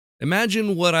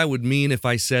Imagine what I would mean if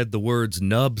I said the words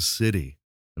Nub City.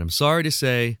 And I'm sorry to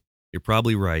say, you're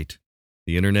probably right.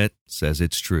 The internet says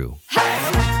it's true.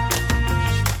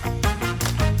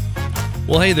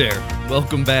 Well, hey there.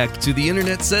 Welcome back to The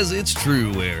Internet Says It's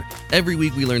True, where every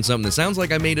week we learn something that sounds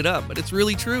like I made it up, but it's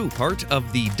really true. Part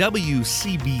of the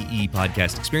WCBE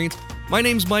podcast experience. My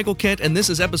name's Michael Kent, and this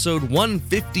is episode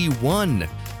 151.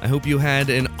 I hope you had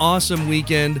an awesome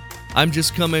weekend. I'm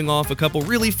just coming off a couple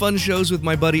really fun shows with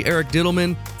my buddy Eric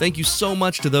Diddleman. Thank you so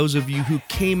much to those of you who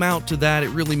came out to that. It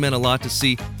really meant a lot to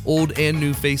see old and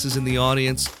new faces in the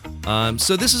audience.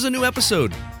 So this is a new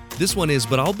episode. This one is,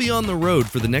 but I'll be on the road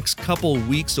for the next couple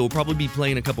weeks, so we'll probably be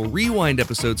playing a couple rewind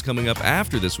episodes coming up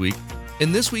after this week.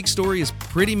 And this week's story is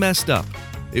pretty messed up.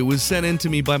 It was sent in to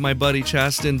me by my buddy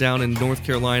Chaston down in North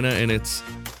Carolina, and it's,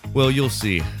 well, you'll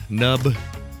see, Nub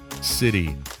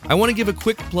City. I want to give a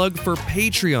quick plug for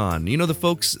Patreon. You know, the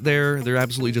folks there, they're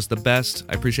absolutely just the best.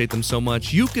 I appreciate them so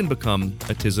much. You can become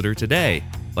a Tiziter today.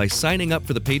 By signing up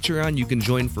for the Patreon, you can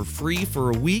join for free for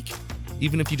a week.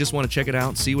 Even if you just want to check it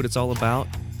out, see what it's all about,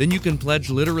 then you can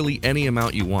pledge literally any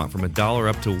amount you want, from $1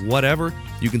 up to whatever.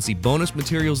 You can see bonus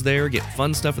materials there, get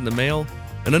fun stuff in the mail,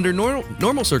 and under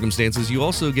normal circumstances, you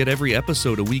also get every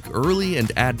episode a week early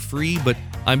and ad-free, but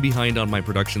I'm behind on my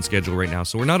production schedule right now,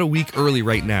 so we're not a week early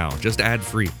right now, just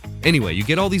ad-free. Anyway, you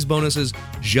get all these bonuses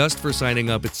just for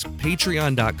signing up. It's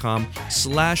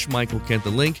patreon.com/Michael Kent. The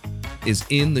link is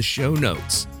in the show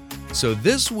notes. So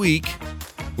this week,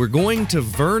 we're going to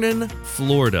Vernon,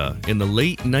 Florida in the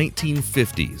late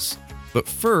 1950s. But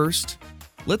first,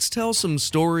 let's tell some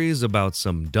stories about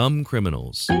some dumb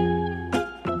criminals.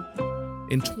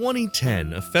 In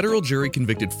 2010, a federal jury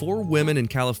convicted 4 women in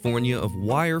California of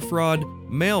wire fraud,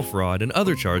 mail fraud, and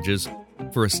other charges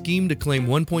for a scheme to claim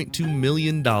 $1.2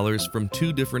 million from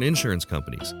 2 different insurance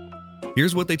companies.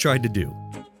 Here's what they tried to do.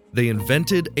 They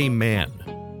invented a man,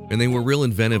 and they were real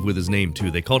inventive with his name too.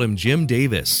 They called him Jim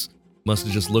Davis. Must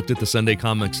have just looked at the Sunday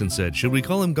comics and said, should we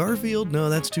call him Garfield? No,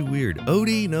 that's too weird.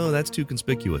 Odie? No, that's too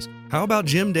conspicuous. How about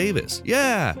Jim Davis?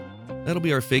 Yeah, that'll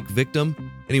be our fake victim.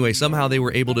 Anyway, somehow they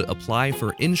were able to apply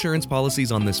for insurance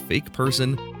policies on this fake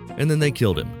person, and then they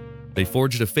killed him. They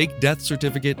forged a fake death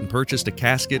certificate and purchased a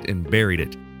casket and buried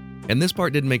it. And this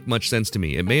part didn't make much sense to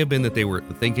me. It may have been that they were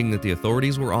thinking that the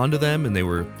authorities were onto them and they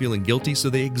were feeling guilty, so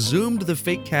they exhumed the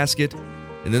fake casket,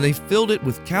 and then they filled it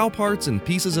with cow parts and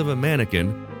pieces of a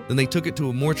mannequin. Then they took it to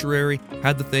a mortuary,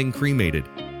 had the thing cremated.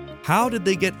 How did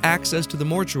they get access to the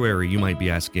mortuary, you might be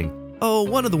asking? Oh,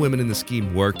 one of the women in the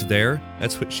scheme worked there.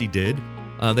 That's what she did.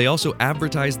 They also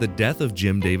advertised the death of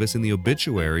Jim Davis in the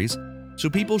obituaries, so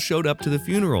people showed up to the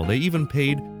funeral. They even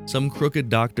paid some crooked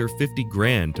doctor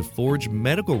 $50,000 to forge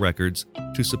medical records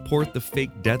to support the fake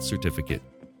death certificate.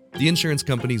 The insurance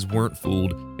companies weren't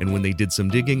fooled, and when they did some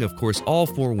digging, of course, all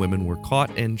 4 women were caught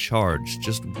and charged.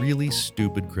 Just really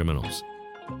stupid criminals.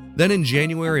 Then in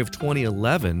January of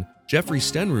 2011, Jeffrey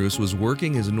Stenroos was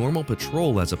working his normal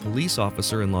patrol as a police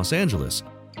officer in Los Angeles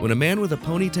when a man with a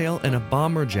ponytail and a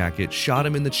bomber jacket shot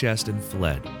him in the chest and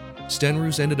fled.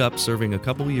 Stenroos ended up serving a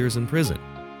couple years in prison.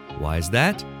 Why is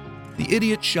that? The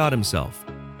idiot shot himself.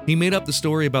 He made up the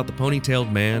story about the ponytailed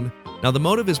man. Now the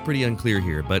motive is pretty unclear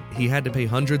here, but he had to pay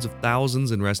hundreds of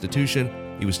thousands in restitution.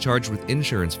 He was charged with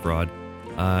insurance fraud,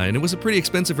 and it was a pretty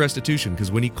expensive restitution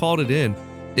because when he called it in,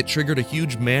 it triggered a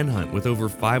huge manhunt with over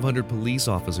 500 police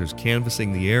officers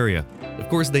canvassing the area. Of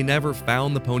course, they never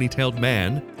found the ponytailed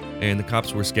man, and the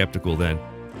cops were skeptical then.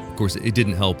 Of course, it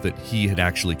didn't help that he had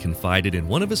actually confided in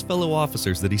one of his fellow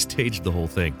officers that he staged the whole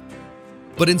thing.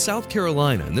 But in South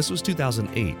Carolina, and this was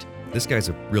 2008, this guy's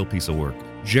a real piece of work.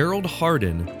 Gerald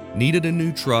Hardin needed a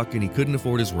new truck and he couldn't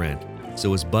afford his rent.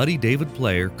 So his buddy David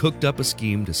Player cooked up a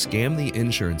scheme to scam the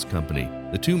insurance company.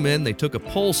 The 2 men, they took a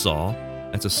pole saw.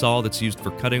 That's a saw that's used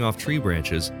for cutting off tree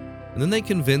branches. And then they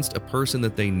convinced a person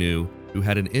that they knew who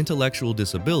had an intellectual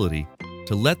disability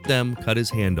to let them cut his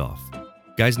hand off.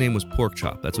 Guy's name was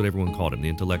Porkchop. That's what everyone called him, the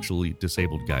intellectually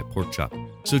disabled guy, Porkchop.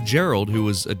 So Gerald, who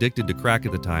was addicted to crack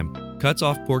at the time, cuts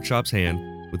off Porkchop's hand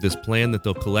with this plan that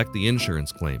they'll collect the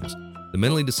insurance claims. The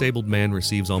mentally disabled man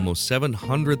receives almost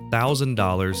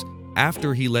 $700,000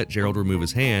 after he let Gerald remove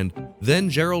his hand. Then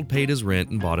Gerald paid his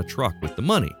rent and bought a truck with the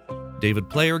money. David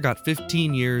Player got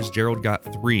 15 years, Gerald got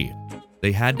 3.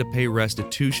 They had to pay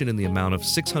restitution in the amount of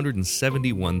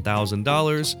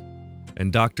 $671,000,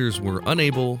 and doctors were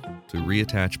unable to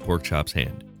reattach Porkchop's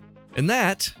hand. And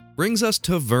that brings us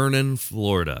to Vernon,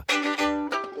 Florida.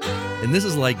 And this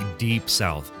is like deep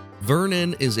south.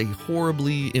 Vernon is a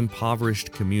horribly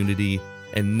impoverished community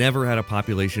and never had a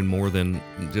population more than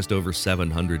just over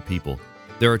 700 people.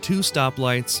 There are 2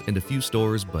 stoplights and a few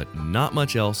stores, but not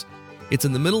much else. It's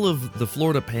in the middle of the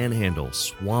Florida Panhandle,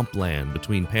 swampland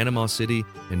between Panama City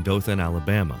and Dothan,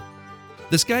 Alabama.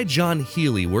 This guy, John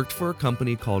Healy, worked for a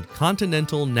company called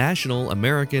Continental National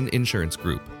American Insurance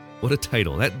Group. What a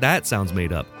title. That sounds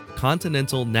made up.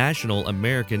 Continental National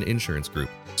American Insurance Group.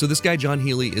 So this guy, John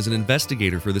Healy, is an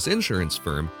investigator for this insurance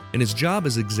firm, and his job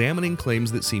is examining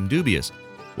claims that seem dubious.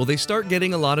 Well, they start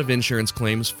getting a lot of insurance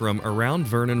claims from around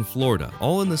Vernon, Florida,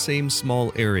 all in the same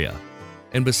small area.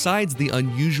 And besides the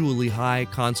unusually high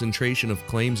concentration of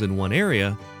claims in one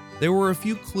area, there were a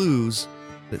few clues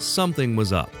that something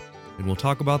was up. And we'll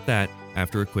talk about that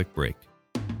after a quick break.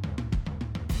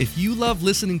 If you love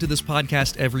listening to this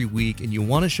podcast every week and you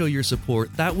want to show your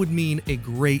support, that would mean a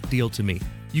great deal to me.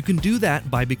 You can do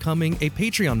that by becoming a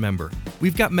Patreon member.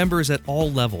 We've got members at all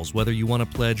levels, whether you want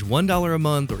to pledge $1 a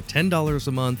month or $10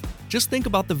 a month. Just think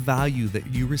about the value that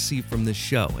you receive from this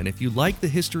show. And if you like the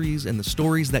histories and the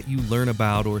stories that you learn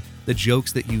about or the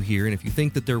jokes that you hear, and if you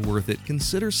think that they're worth it,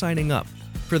 consider signing up.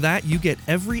 For that, you get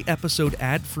every episode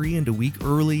ad-free and a week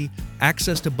early,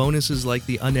 access to bonuses like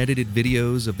the unedited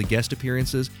videos of the guest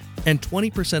appearances, and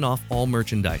 20% off all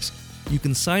merchandise. You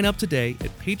can sign up today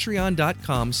at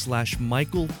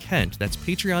patreon.com/Michael Kent. That's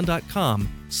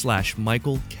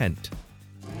patreon.com/Michael Kent.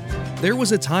 There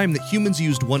was a time that humans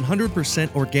used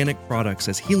 100% organic products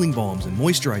as healing balms and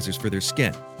moisturizers for their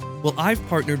skin. Well, I've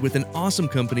partnered with an awesome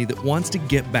company that wants to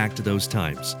get back to those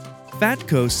times.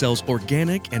 Fatco sells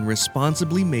organic and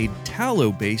responsibly made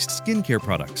tallow-based skincare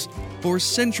products. For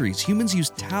centuries, humans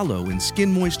used tallow in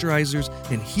skin moisturizers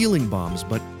and healing balms,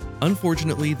 but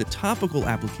unfortunately, the topical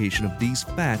application of these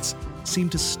fats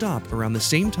seemed to stop around the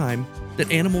same time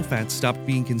that animal fats stopped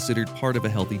being considered part of a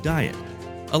healthy diet.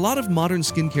 A lot of modern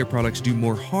skincare products do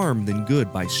more harm than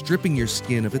good by stripping your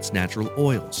skin of its natural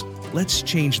oils. Let's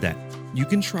change that. You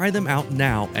can try them out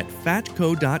now at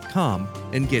fatco.com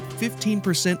and get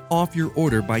 15% off your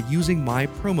order by using my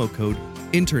promo code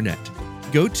INTERNET.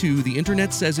 Go to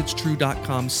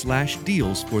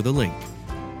theinternetsaysitstrue.com/deals for the link.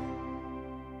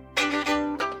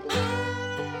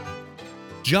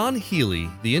 John Healy,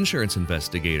 the insurance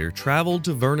investigator, traveled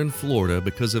to Vernon, Florida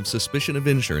because of suspicion of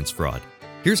insurance fraud.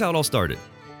 Here's how it all started.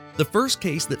 The first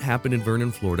case that happened in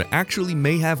Vernon, Florida actually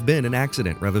may have been an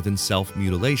accident rather than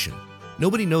self-mutilation.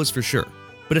 Nobody knows for sure,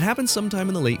 but it happened sometime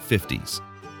in the late 50s.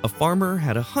 A farmer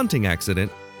had a hunting accident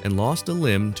and lost a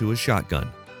limb to a shotgun.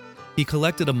 He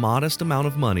collected a modest amount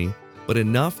of money, but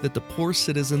enough that the poor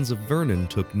citizens of Vernon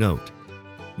took note.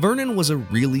 Vernon was a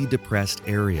really depressed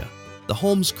area. The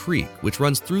Holmes Creek, which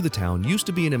runs through the town, used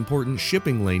to be an important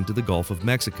shipping lane to the Gulf of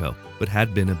Mexico, but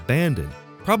had been abandoned,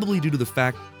 probably due to the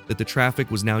fact that the traffic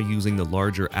was now using the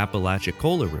larger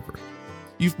Apalachicola River.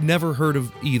 You've never heard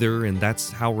of either, and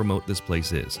that's how remote this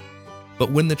place is.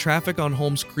 But when the traffic on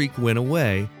Holmes Creek went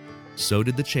away, so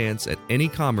did the chance at any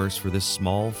commerce for this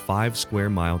small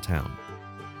 5-square-mile town.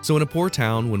 So in a poor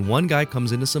town, when one guy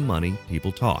comes into some money,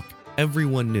 people talk.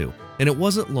 Everyone knew, and it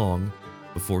wasn't long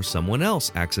before someone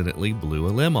else accidentally blew a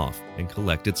limb off and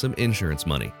collected some insurance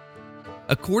money.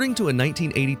 According to a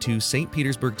 1982 St.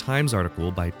 Petersburg Times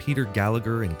article by Peter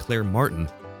Gallagher and Claire Martin,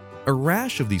 a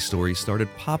rash of these stories started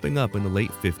popping up in the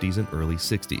late 50s and early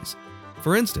 60s.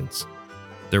 For instance,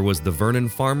 there was the Vernon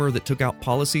farmer that took out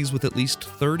policies with at least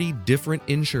 30 different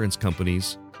insurance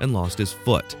companies and lost his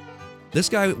foot. This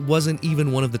guy wasn't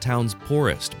even one of the town's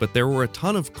poorest, but there were a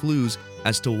ton of clues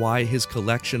as to why his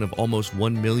collection of almost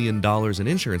 $1 million in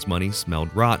insurance money smelled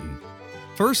rotten.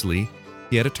 Firstly,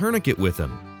 he had a tourniquet with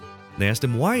him. They asked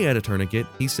him why he had a tourniquet.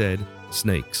 He said,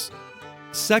 snakes.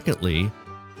 Secondly,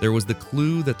 there was the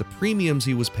clue that the premiums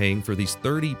he was paying for these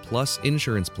 30-plus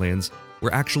insurance plans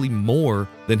were actually more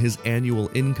than his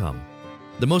annual income.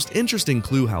 The most interesting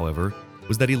clue, however,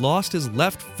 was that he lost his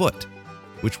left foot,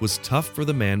 which was tough for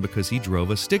the man because he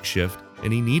drove a stick shift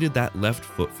and he needed that left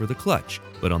foot for the clutch.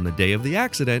 But on the day of the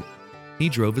accident, he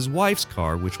drove his wife's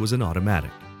car, which was an automatic.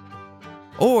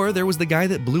 Or there was the guy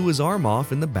that blew his arm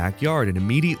off in the backyard and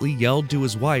immediately yelled to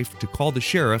his wife to call the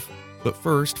sheriff, but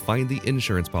first find the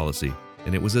insurance policy.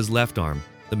 And it was his left arm.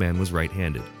 The man was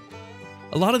right-handed.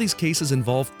 A lot of these cases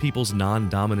involve people's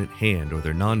non-dominant hand or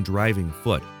their non-driving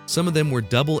foot. Some of them were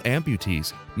double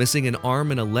amputees, missing an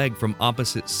arm and a leg from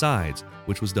opposite sides,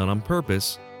 which was done on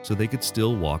purpose so they could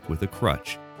still walk with a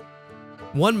crutch.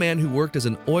 One man who worked as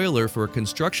an oiler for a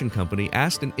construction company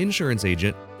asked an insurance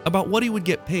agent about what he would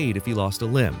get paid if he lost a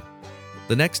limb.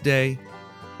 The next day,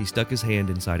 he stuck his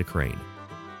hand inside a crane.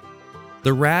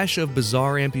 The rash of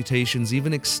bizarre amputations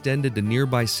even extended to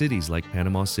nearby cities like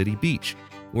Panama City Beach,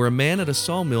 where a man at a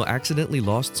sawmill accidentally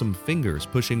lost some fingers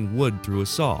pushing wood through a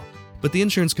saw, but the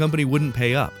insurance company wouldn't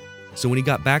pay up. So when he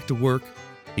got back to work,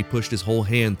 He pushed his whole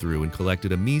hand through and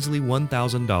collected a measly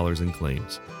 $1,000 in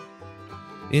claims.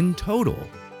 In total,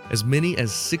 as many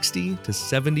as 60 to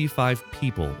 75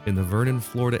 people in the Vernon,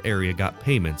 Florida area got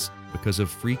payments because of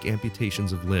freak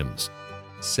amputations of limbs.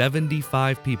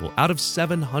 75 people out of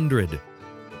 700.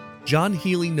 John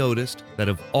Healy noticed that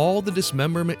of all the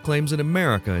dismemberment claims in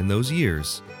America in those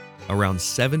years, around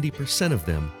 70% of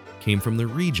them came from the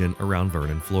region around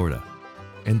Vernon, Florida.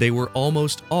 And they were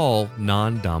almost all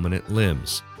non-dominant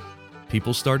limbs.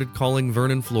 People started calling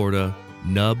Vernon, Florida,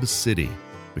 Nub City,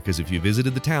 because if you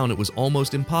visited the town, it was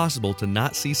almost impossible to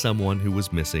not see someone who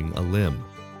was missing a limb.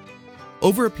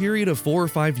 Over a period of 4 or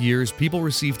 5 years, people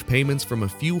received payments from a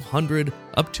few hundred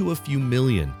up to a few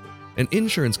million, and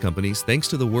insurance companies, thanks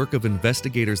to the work of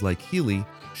investigators like Healy,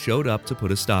 showed up to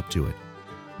put a stop to it.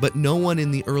 But no one in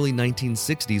the early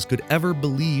 1960s could ever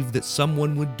believe that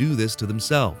someone would do this to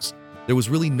themselves. There was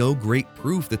really no great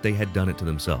proof that they had done it to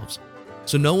themselves.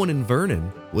 So no one in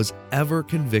Vernon was ever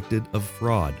convicted of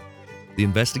fraud. The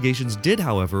investigations did,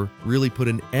 however, really put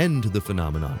an end to the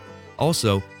phenomenon.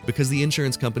 Also, because the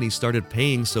insurance companies started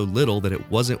paying so little that it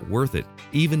wasn't worth it,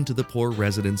 even to the poor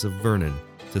residents of Vernon,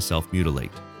 to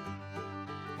self-mutilate.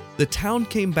 The town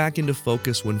came back into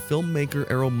focus when filmmaker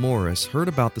Errol Morris heard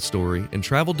about the story and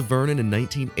traveled to Vernon in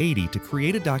 1980 to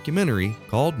create a documentary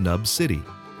called Nub City.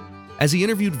 As he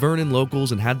interviewed Vernon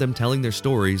locals and had them telling their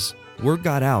stories, word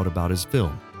got out about his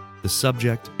film, the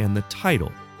subject, and the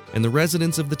title, and the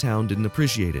residents of the town didn't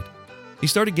appreciate it. He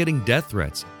started getting death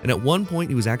threats, and at one point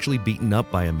he was actually beaten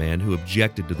up by a man who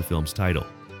objected to the film's title.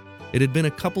 It had been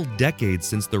a couple decades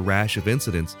since the rash of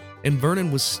incidents, and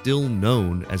Vernon was still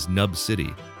known as Nub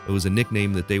City. It was a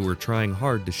nickname that they were trying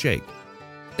hard to shake.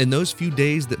 In those few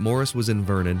days that Morris was in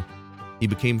Vernon, he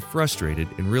became frustrated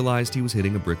and realized he was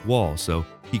hitting a brick wall, so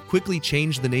he quickly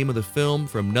changed the name of the film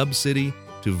from Nub City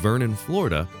to Vernon,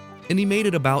 Florida, and he made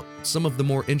it about some of the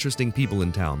more interesting people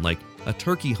in town, like a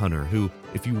turkey hunter who,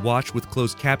 if you watch with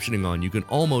closed captioning on, you can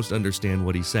almost understand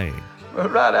what he's saying. Well,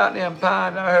 right out in them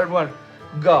pines, I heard one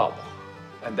gobble,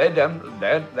 and they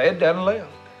had done left.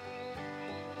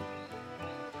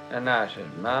 And I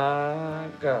said, my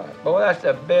God, boy, that's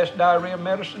the best diarrhea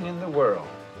medicine in the world.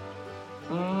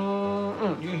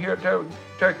 You hear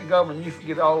turkey gobbling, you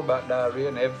forget all about diarrhea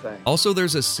and everything. Also,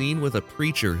 there's a scene with a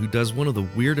preacher who does one of the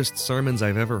weirdest sermons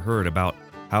I've ever heard about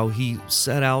how he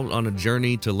set out on a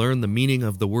journey to learn the meaning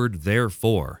of the word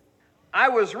therefore. I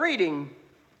was reading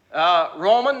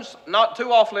Romans not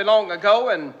too awfully long ago,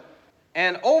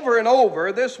 and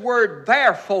over this word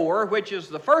therefore, which is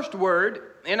the first word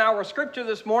in our scripture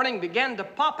this morning, began to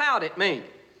pop out at me.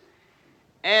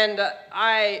 And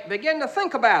I began to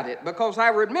think about it because I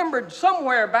remembered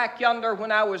somewhere back yonder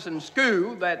when I was in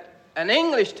school that an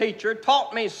English teacher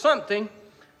taught me something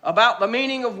about the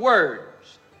meaning of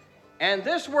words. And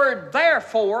this word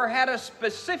therefore had a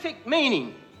specific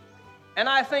meaning. And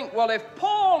I think, well, if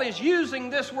Paul is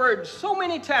using this word so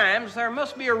many times, there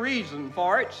must be a reason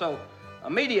for it. So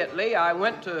immediately I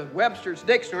went to Webster's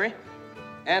dictionary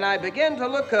and I began to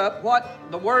look up what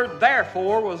the word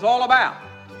therefore was all about.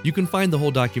 You can find the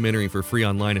whole documentary for free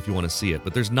online if you want to see it,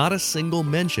 but there's not a single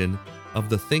mention of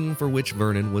the thing for which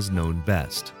Vernon was known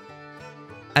best.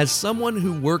 As someone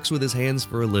who works with his hands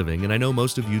for a living, and I know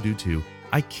most of you do too,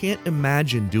 I can't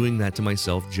imagine doing that to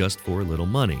myself just for a little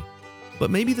money. But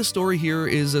maybe the story here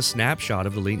is a snapshot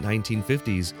of the late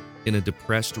 1950s in a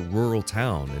depressed rural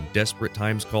town, and desperate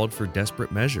times called for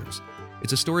desperate measures.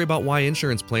 It's a story about why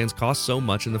insurance plans cost so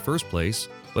much in the first place,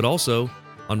 but also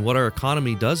on what our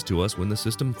economy does to us when the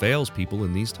system fails people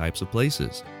in these types of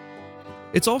places.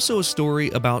 It's also a story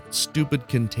about stupid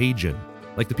contagion,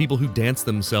 like the people who danced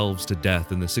themselves to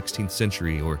death in the 16th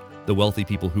century or the wealthy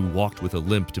people who walked with a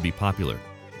limp to be popular.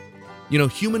 You know,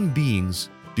 human beings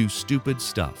do stupid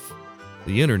stuff.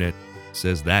 The internet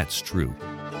says that's true.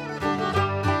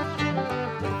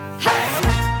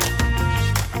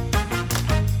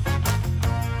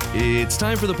 It's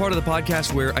time for the part of the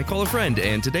podcast where I call a friend,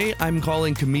 and today I'm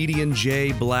calling comedian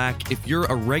Jay Black. If you're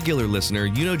a regular listener,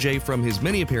 you know Jay from his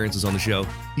many appearances on the show.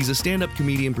 He's a stand-up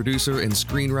comedian, producer, and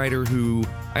screenwriter who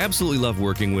I absolutely love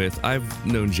working with. I've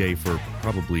known Jay for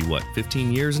probably,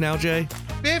 15 years now, Jay?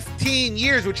 15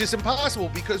 years, which is impossible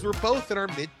because we're both in our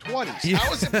mid-20s. Yeah.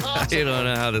 How is it possible? I don't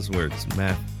know how this works,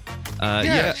 math.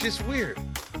 It's just weird.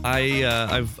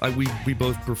 We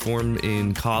both perform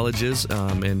in colleges,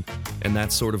 and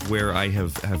that's sort of where I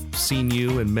have seen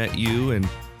you and met you, and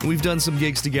we've done some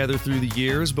gigs together through the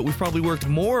years, but we've probably worked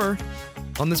more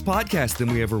on this podcast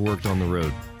than we ever worked on the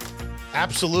road.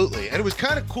 Absolutely. And it was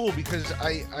kind of cool because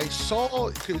I saw,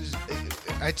 because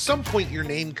at some point your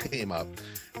name came up.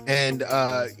 And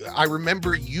I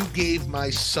remember you gave my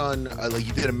son, like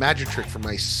you did a magic trick for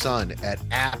my son at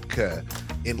APCA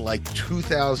in like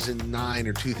 2009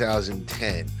 or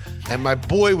 2010. And my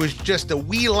boy was just a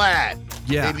wee lad,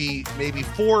 maybe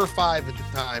 4 or 5 at the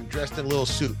time, dressed in a little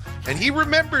suit. And he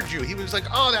remembered you. He was like,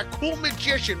 oh, that cool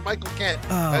magician, Michael Kent.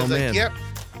 I was like, yep.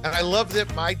 And I love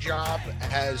that my job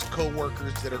has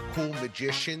coworkers that are cool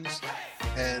magicians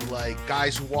and like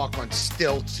guys who walk on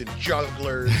stilts and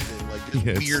jugglers and like just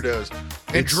weirdos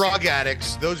and drug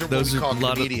addicts. Those are what we call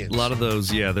comedians. A lot of those,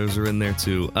 those are in there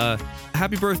too.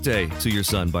 Happy birthday to your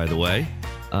son, by the way.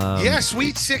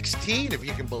 Sweet 16, if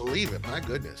you can believe it. My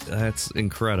goodness. That's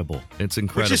incredible. It's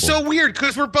incredible. Which is so weird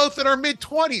because we're both in our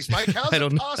mid-20s, Mike. How's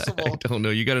it possible? I don't know.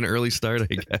 You got an early start,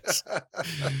 I guess.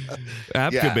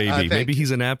 APCA baby. Maybe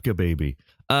he's an APCA baby.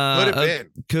 Would have been.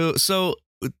 Cool. So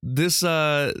this,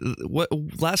 what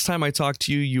last time I talked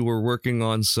to you, you were working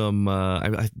on some,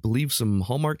 I believe some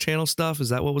Hallmark Channel stuff. Is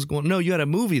that what was going on? No, you had a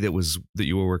movie that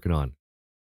you were working on.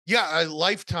 Yeah,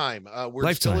 Lifetime. We're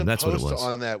Lifetime, still in that's post what it was.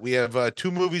 on that. We have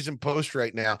 2 movies in post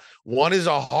right now. One is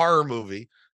a horror movie,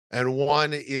 and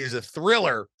one is a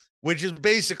thriller, which is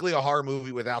basically a horror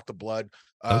movie without the blood.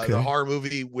 The horror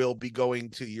movie will be going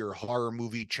to your horror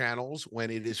movie channels when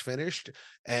it is finished,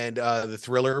 and the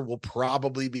thriller will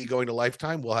probably be going to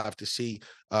Lifetime. We'll have to see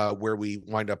where we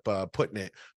wind up putting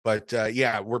it. But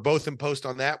we're both in post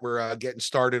on that. We're getting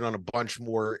started on a bunch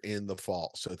more in the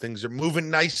fall, so things are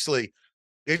moving nicely.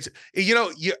 It's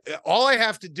all I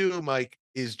have to do, Mike,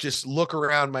 is just look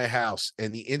around my house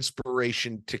and the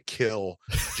inspiration to kill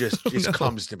just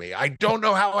comes to me. I don't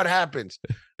know how it happens.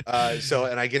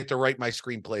 And I get to write my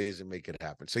screenplays and make it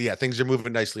happen. So yeah, things are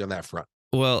moving nicely on that front.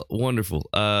 Well, wonderful.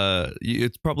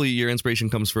 It's probably your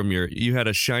inspiration comes from you had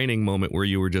a shining moment where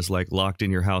you were just like locked in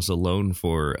your house alone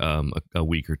for a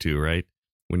week or two, right?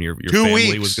 When your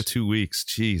family was 2 weeks.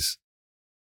 Jeez.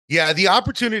 Yeah, the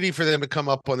opportunity for them to come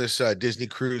up on this Disney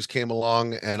cruise came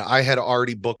along, and I had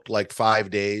already booked like 5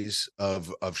 days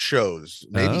of shows,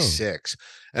 maybe 6.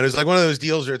 And it was like one of those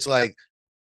deals where it's like,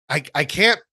 I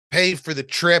can't pay for the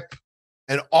trip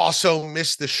and also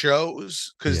miss the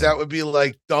shows because that would be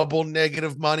like double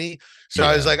negative money. So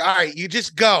I was like, all right, you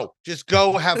just go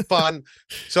have fun.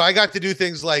 So I got to do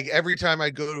things like every time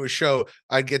I'd go to a show,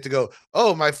 I'd get to go,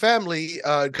 oh, my family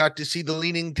got to see the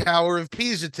Leaning Tower of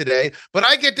Pisa today, but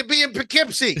I get to be in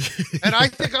Poughkeepsie. And I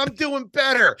think I'm doing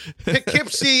better.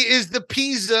 Poughkeepsie is the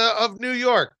Pisa of New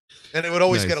York. And it would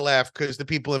always get a laugh because the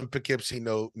people in Poughkeepsie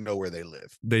know where they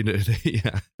live. They know,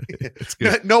 it's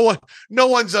good. No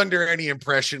one's under any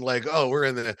impression like, oh, we're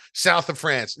in the south of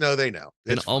France. No, they know.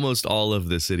 And almost all of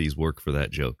the cities work for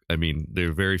that joke. I mean, there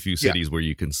are very few cities where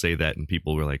you can say that and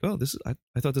people were like, oh,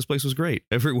 I thought this place was great.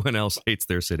 Everyone else hates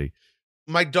their city.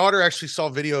 My daughter actually saw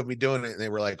a video of me doing it, and they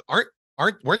were like,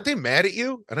 weren't they mad at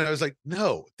you? And I was like,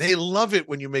 no, they love it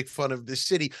when you make fun of the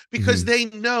city because they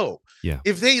know. Yeah.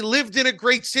 If they lived in a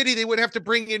great city, they would have to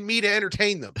bring in me to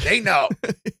entertain them. They know.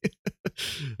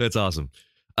 That's awesome.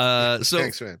 So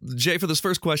thanks, man. Jay, for this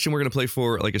first question, we're going to play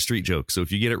for like a street joke. So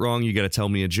if you get it wrong, you got to tell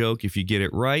me a joke. If you get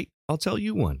it right, I'll tell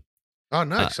you one. Oh,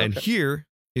 nice. And here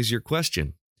is your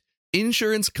question.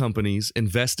 Insurance companies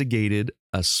investigated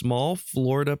a small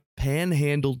Florida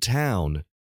panhandle town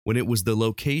when it was the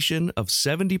location of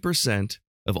 70%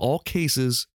 of all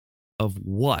cases of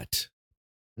what?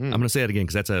 I'm going to say it again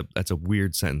because that's a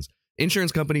weird sentence.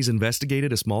 Insurance companies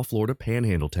investigated a small Florida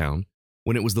panhandle town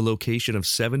when it was the location of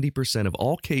 70% of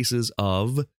all cases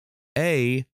of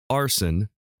A, arson,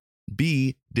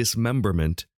 B,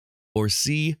 dismemberment, or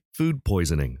C, food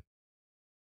poisoning.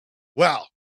 Well,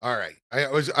 all right.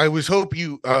 I was hope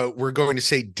you were going to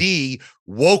say D,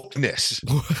 wokeness.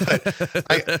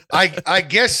 I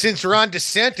guess since Ron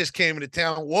DeSantis came into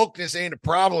town, wokeness ain't a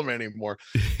problem anymore.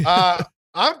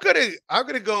 I'm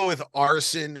gonna go with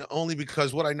arson only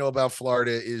because what I know about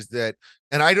Florida is that,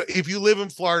 and if you live in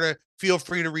Florida, feel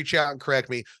free to reach out and correct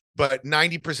me, but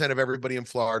 90% of everybody in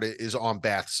Florida is on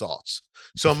bath salts.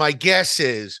 So my guess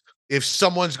is if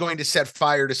someone's going to set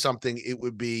fire to something, it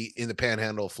would be in the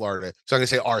panhandle of Florida. So I'm going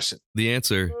to say arson. The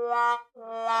answer,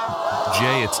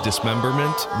 Jay, it's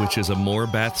dismemberment, which is a more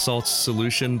bath salts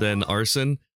solution than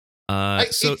arson.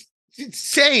 It's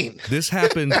insane. This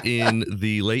happened in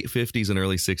the late 50s and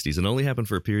early 60s and only happened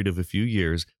for a period of a few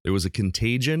years. There was a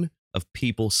contagion of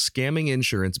people scamming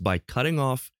insurance by cutting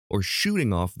off or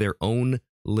shooting off their own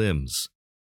limbs.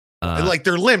 Like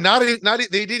their limb, not they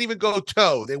didn't even go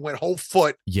toe. They went whole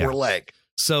foot or leg.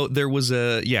 So there was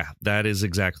that is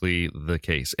exactly the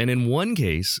case. And in one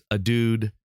case, a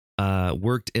dude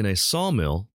worked in a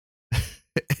sawmill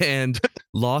and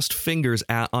lost fingers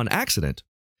on accident,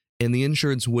 and the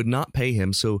insurance would not pay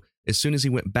him. So as soon as he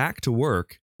went back to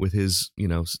work with his,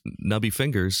 nubby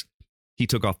fingers, he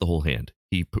took off the whole hand.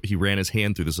 He ran his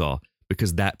hand through the saw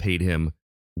because that paid him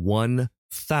 $1,000.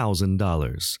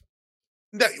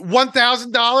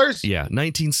 $1,000? Yeah,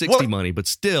 1960 money, but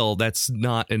still, that's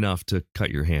not enough to cut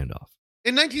your hand off.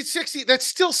 In 1960, that's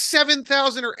still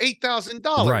 $7,000 or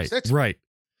 $8,000. Right, that's right.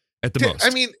 At the most.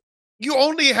 I mean, you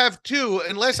only have two,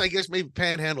 unless I guess maybe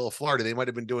Panhandle of Florida, they might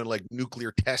have been doing like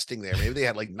nuclear testing there. Maybe they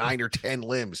had like 9 or 10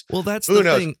 limbs. Well, that's Who the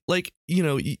knows? thing. Like,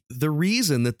 the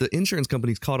reason that the insurance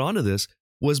companies caught on to this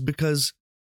was because,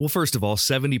 well, first of all,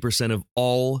 70% of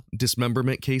all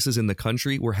dismemberment cases in the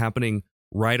country were happening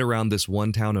right around this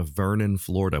one town of Vernon,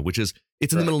 Florida,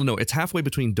 it's in the middle of nowhere. It's halfway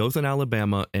between Dothan,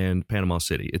 Alabama and Panama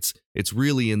City. It's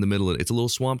really in the middle of it. It's a little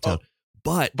swamp town.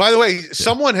 But by the way,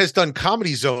 someone has done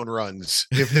Comedy Zone runs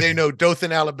if they know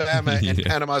Dothan, Alabama and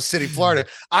Panama City, Florida.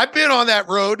 I've been on that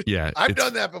road. Yeah, I've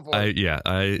done that before.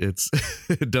 It's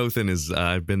Dothan is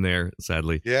I've been there,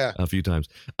 sadly, a few times.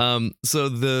 So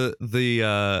the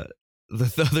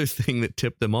other thing that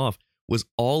tipped them off was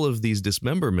all of these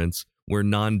dismemberments were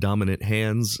non-dominant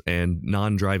hands and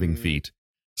non-driving feet.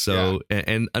 So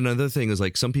and another thing is,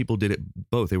 like, some people did it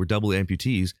both. They were double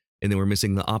amputees and they were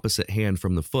missing the opposite hand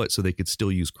from the foot, so they could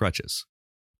still use crutches.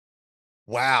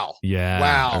 Wow. Yeah.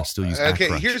 Wow. Or still use okay.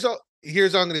 crutch.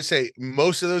 Here's what I'm going to say.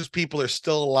 Most of those people are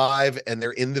still alive and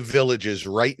they're in the villages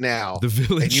right now. The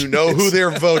Villages. And you know who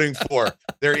they're voting for.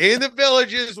 They're in the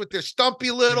villages with their stumpy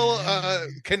little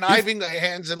conniving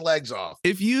hands and legs off.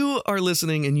 If you are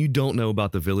listening and you don't know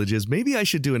about the Villages, maybe I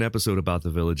should do an episode about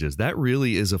the Villages. That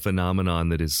really is a phenomenon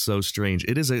that is so strange.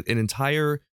 It is an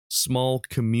entire small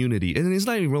community, and it's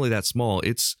not even really that small.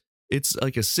 It's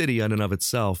like a city in and of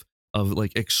itself of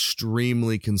like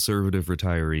extremely conservative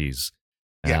retirees.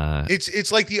 Yeah,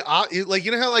 it's like like,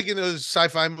 you know how like in those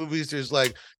sci-fi movies, there's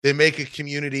like they make a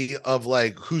community of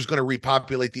like who's going to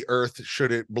repopulate the earth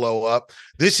should it blow up.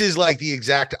 This is like the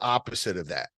exact opposite of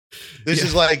that. This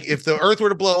is like if the earth were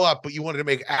to blow up, but you wanted to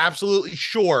make absolutely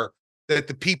sure that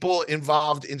the people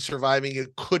involved in surviving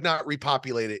it could not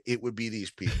repopulate it, it would be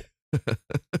these people.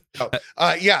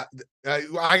 I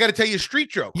got to tell you a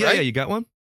street joke. Yeah, right? yeah, you got one?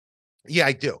 Yeah,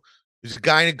 I do. There's a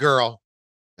guy and a girl,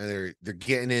 and they're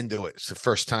getting into it. It's the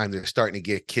first time they're starting to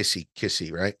get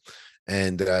kissy, right?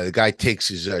 And the guy takes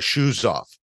his shoes off,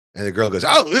 and the girl goes,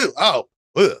 "Oh,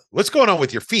 what's going on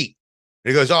with your feet?"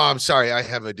 And he goes, "Oh, I'm sorry, I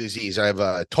have a disease. I have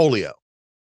polio."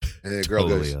 And the girl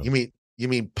goes, "You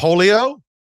mean polio?" And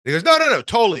he goes, "No,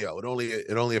 polio.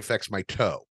 It only affects my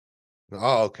toe."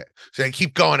 Oh, okay. So they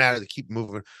keep going at it. They keep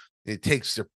moving. It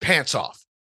takes their pants off.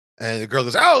 And the girl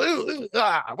goes,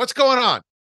 what's going on?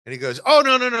 And he goes, "Oh,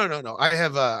 no. I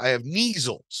have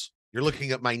measles. You're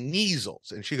looking at my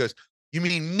measles." And she goes, "You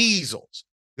mean measles?"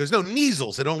 He goes, "No,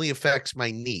 measles. It only affects my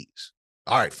knees."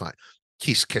 All right, fine.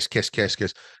 Kiss.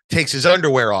 Takes his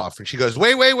underwear off. And she goes,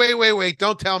 wait.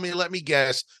 Don't tell me. Let me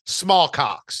guess.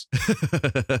 Smallcocks.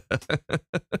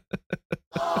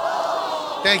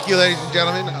 Thank you, ladies and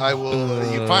gentlemen. I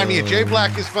will. You find me at J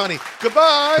Black is funny.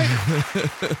 Goodbye.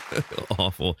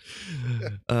 Awful.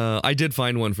 I did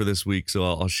find one for this week, so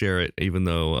I'll share it, even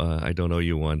though I don't owe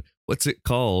you one. What's it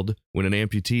called when an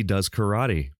amputee does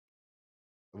karate?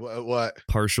 What?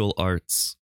 Partial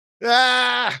arts.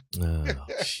 Ah. Oh,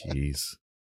 jeez.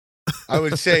 I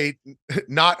would say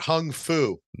not hung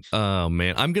fu. Oh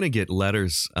man, I'm gonna get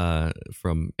letters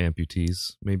from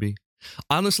amputees, maybe.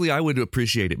 Honestly, I would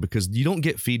appreciate it because you don't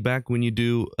get feedback when you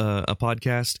do a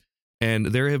podcast. And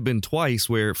there have been twice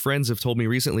where friends have told me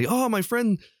recently, "Oh, my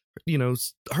friend,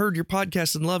 heard your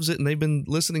podcast and loves it, and they've been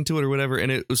listening to it or whatever."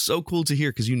 And it was so cool to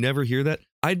hear because you never hear that.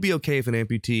 I'd be okay if an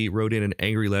amputee wrote in an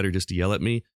angry letter just to yell at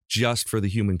me, just for the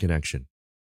human connection.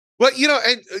 Well,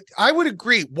 and I would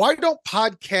agree. Why don't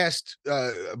broadcast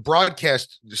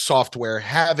software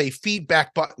have a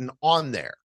feedback button on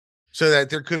there? So that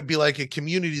there could be like a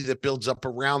community that builds up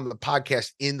around the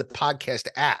podcast in the podcast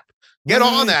app. Get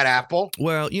on that, Apple.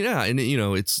 Well, yeah, and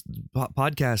it's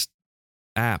podcast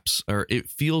apps, or it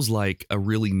feels like a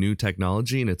really new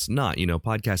technology, and it's not.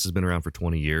 Podcast has been around for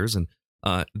 20 years, and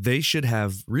they should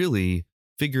have really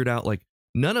figured out like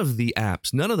none of the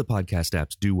podcast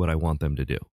apps do what I want them to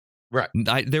do. Right.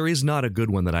 There is not a good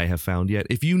one that I have found yet.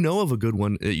 If you know of a good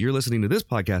one you're listening to this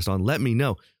podcast on, let me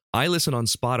know. I listen on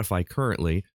Spotify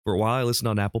currently. For a while, I listened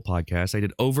on Apple Podcasts. I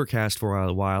did Overcast for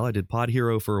a while. I did Pod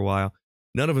Hero for a while.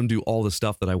 None of them do all the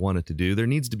stuff that I wanted to do. There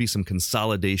needs to be some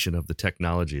consolidation of the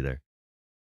technology there.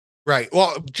 Right.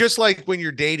 Well, just like when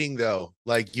you're dating, though,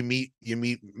 like you meet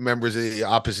members of the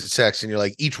opposite sex, and you're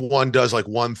like, each one does like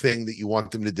one thing that you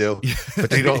want them to do, but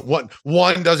they don't.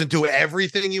 One doesn't do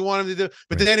everything you want them to do.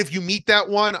 But then if you meet that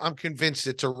one, I'm convinced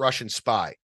it's a Russian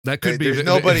spy. That could be. There's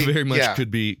nobody. Very much could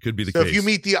be the case. So if you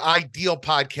meet the ideal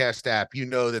podcast app, you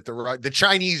know that the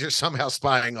Chinese are somehow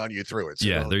spying on you through it.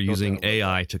 So they're using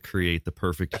AI to create the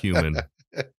perfect human.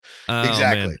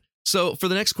 Exactly. Man. So for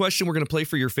the next question, we're going to play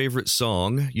for your favorite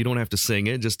song. You don't have to sing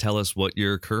it. Just tell us what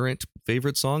your current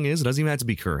favorite song is. It doesn't even have to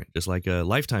be current. Just like a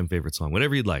lifetime favorite song,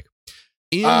 whatever you'd like.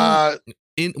 And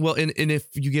if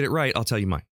you get it right, I'll tell you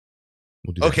mine.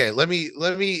 We'll do okay, let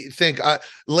me think.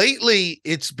 Lately,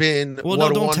 it's been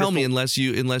don't tell me unless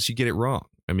you get it wrong.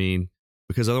 I mean,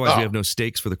 because otherwise we have no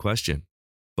stakes for the question.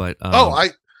 But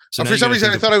for some reason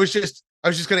I thought I was just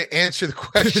going to answer the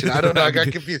question. I don't know. I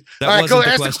got confused. All right, go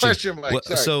ask the question, Mike.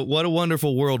 So, what a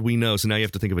wonderful world we know. So now you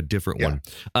have to think of a different one.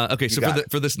 Okay, so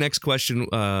for this next question,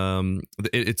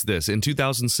 it's this: in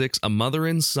 2006, a mother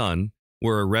and son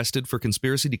were arrested for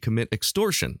conspiracy to commit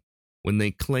extortion when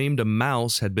they claimed a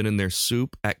mouse had been in their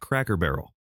soup at Cracker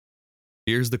Barrel.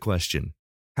 Here's the question: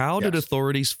 how did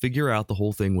authorities figure out the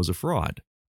whole thing was a fraud?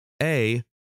 A,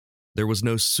 there was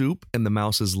no soup in the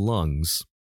mouse's lungs.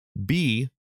 B,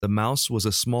 the mouse was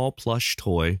a small plush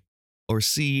toy. Or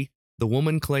C, the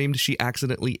woman claimed she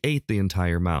accidentally ate the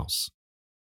entire mouse.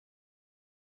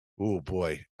 Oh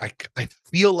boy, I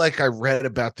feel like I read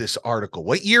about this article.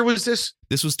 What year was this?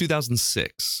 This was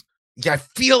 2006. Yeah, I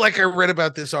feel like I read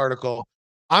about this article.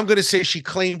 I'm going to say she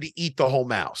claimed to eat the whole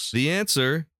mouse. The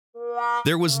answer,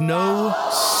 there was no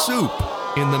soup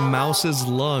in the mouse's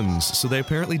lungs. So they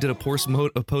apparently did a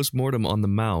post-mortem on the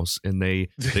mouse, and they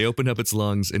opened up its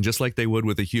lungs, and just like they would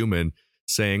with a human,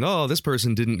 saying, oh, this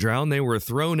person didn't drown, they were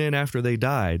thrown in after they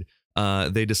died.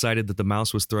 They decided that the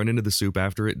mouse was thrown into the soup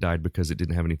after it died because it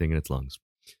didn't have anything in its lungs.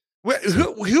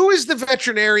 Who is the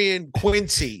veterinarian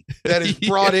Quincy that is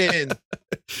brought in?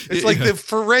 It's like the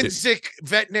forensic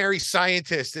veterinary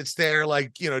scientist. It's there,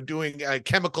 like, doing a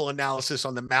chemical analysis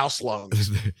on the mouse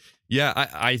lungs. Yeah,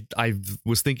 I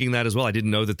was thinking that as well. I didn't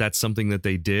know that that's something that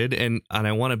they did, and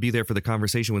I want to be there for the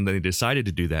conversation when they decided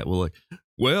to do that.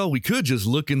 Well, we could just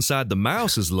look inside the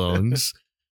mouse's lungs,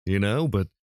 but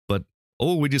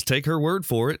we just take her word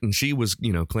for it. And she was,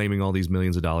 claiming all these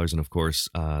millions of dollars, and of course,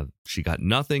 she got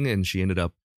nothing, and she ended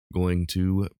up going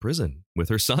to prison with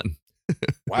her son.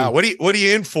 Wow, what are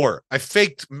you in for? I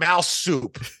faked mouse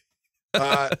soup.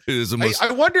 I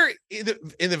wonder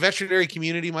in the veterinary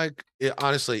community, Mike,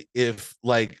 honestly, if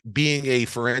like being a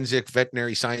forensic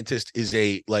veterinary scientist is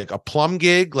a plum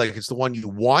gig, like it's the one you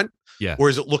want, or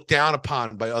is it looked down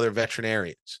upon by other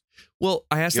veterinarians? Well,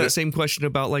 I asked that same question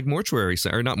about like mortuary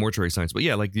or not mortuary science, but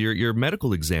like your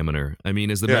medical examiner. I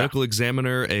mean, is the medical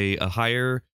examiner a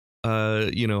higher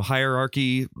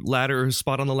hierarchy ladder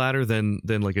spot on the ladder than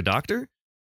like a doctor?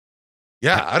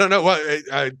 Yeah, I don't know.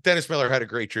 Well, Dennis Miller had a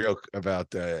great joke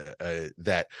about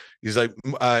that. He's like,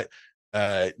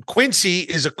 Quincy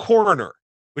is a coroner,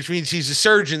 which means he's a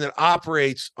surgeon that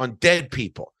operates on dead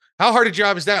people. How hard a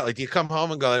job is that? Like, do you come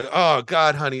home and go, like, oh,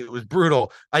 God, honey, it was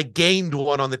brutal. I gained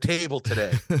one on the table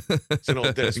today. It's an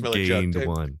old Dennis Miller gained joke.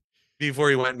 One. Before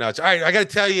he went nuts. All right, I got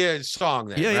to tell you a song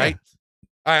then, right? Yeah.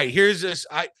 All right, here's this.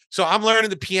 So I'm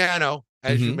learning the piano,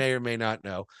 as you may or may not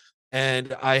know.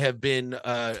 And I have been,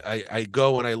 I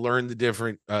go and I learn the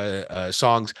different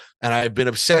songs, and I've been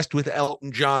obsessed with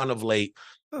Elton John of late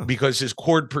because his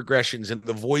chord progressions and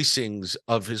the voicings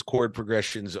of his chord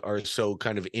progressions are so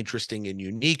kind of interesting and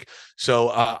unique. So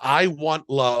I Want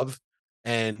Love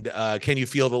and Can You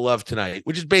Feel the Love Tonight,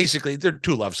 which is basically, they're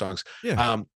two love songs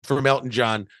from Elton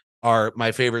John, are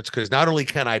my favorites because not only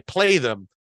can I play them,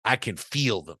 I can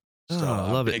feel them. So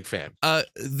I love big fan.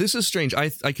 This is strange. I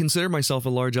consider myself a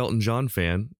large Elton John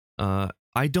fan.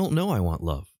 I don't know I Want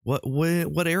Love.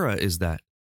 What era is that?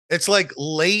 It's like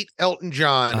late Elton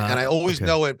John, and I always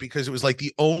know it because it was like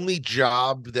the only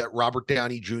job that Robert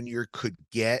Downey Jr. could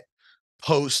get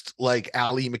post like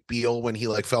Ally McBeal when he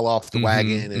like fell off the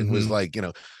wagon and was like,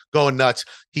 going nuts.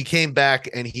 He came back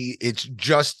and it's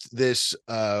just this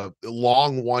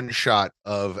long one shot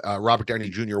of Robert Downey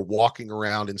Jr. walking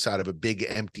around inside of a big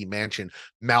empty mansion,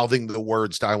 mouthing the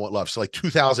words to I Want Love. So like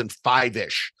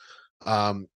 2005-ish.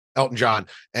 Elton John,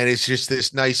 and it's just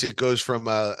this nice, it goes from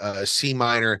a C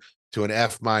minor to an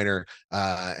F minor,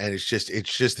 and it's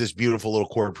just this beautiful little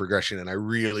chord progression, and I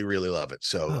really, really love it.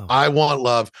 So I Want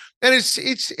Love, and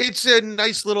it's a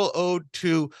nice little ode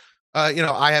to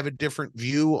I have a different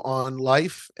view on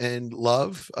life and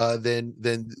love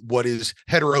than what is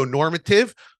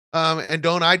heteronormative, and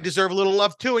don't I deserve a little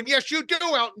love too? And yes, you do,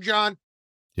 Elton John.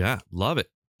 Yeah, love it.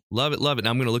 Love it. Now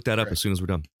I'm going to look that up as soon as we're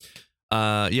done.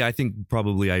 Yeah, I think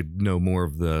probably I know more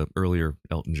of the earlier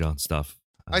Elton John stuff.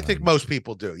 I think most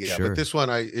people do. Yeah, sure. But this one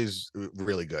is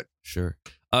really good. Sure.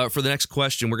 For the next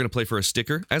question, we're going to play for a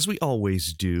sticker, as we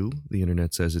always do. The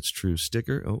internet says it's true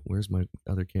sticker. Oh, where's my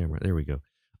other camera? There we go.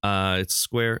 It's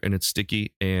square and it's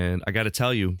sticky. And I got to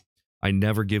tell you, I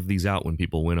never give these out when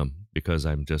people win them because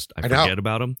I forget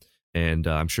about them. And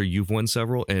I'm sure you've won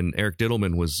several. And Eric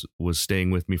Diddleman was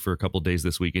staying with me for a couple of days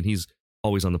this week, and he's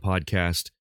always on the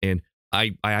podcast. And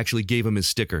I actually gave him his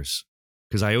stickers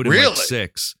because I owed him like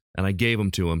 6, and I gave them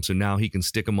to him. So now he can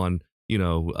stick them on,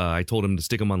 I told him to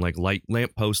stick them on like light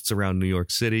lamp posts around New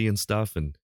York City and stuff,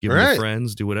 and give them to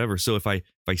friends, do whatever. So if I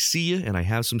see you and I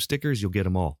have some stickers, you'll get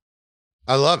them all.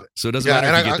 I love it. So it doesn't matter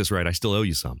if you get this right. I still owe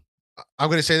you some. I'm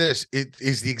going to say this. It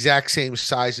is the exact same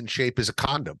size and shape as a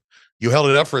condom. You held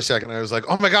it up for a second. And I was like,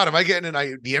 oh my God, am I getting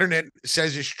the internet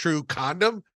says it's true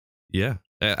condom? Yeah,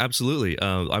 absolutely.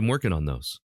 I'm working on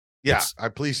those. Yeah,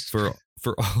 please. For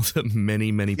all the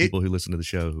many people who listen to the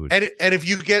show. And if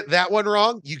you get that one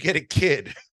wrong, you get a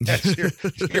kid. That's your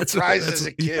prize as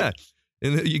a kid. Yeah.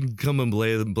 And then you can come and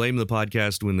blame the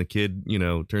podcast when the kid,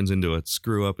 turns into a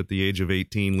screw up at the age of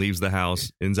 18, leaves the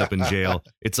house, ends up in jail.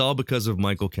 It's all because of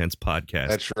Michael Kent's podcast.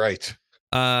 That's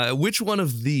right. Which one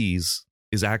of these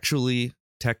is actually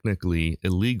technically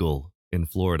illegal in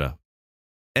Florida?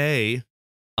 A,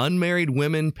 unmarried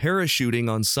women parachuting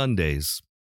on Sundays.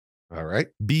 All right.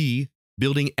 B,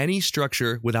 building any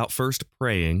structure without first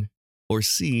praying. Or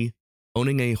C,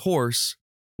 owning a horse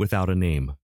without a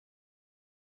name.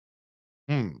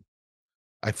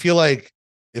 I feel like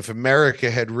if America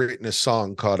had written a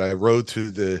song called I Rode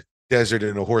Through the Desert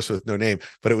in a Horse with No Name,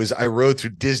 but it was I Rode Through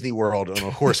Disney World on a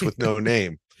horse with no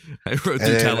name. I rode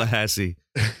through Tallahassee.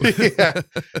 Yeah.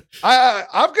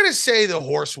 I'm going to say the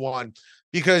horse one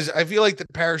because I feel like the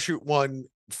parachute one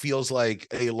feels like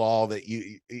a law that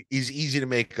is easy to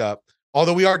make up.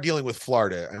 Although we are dealing with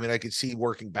Florida. I mean, I could see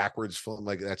working backwards from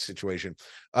like that situation.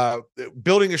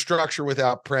 Building a structure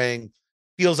without praying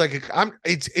feels like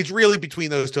it's really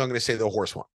between those two. I'm going to say the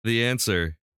horse one. The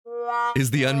answer is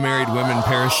the unmarried women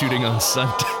parachuting on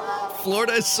Sunday.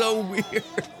 Florida is so weird.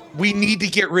 We need to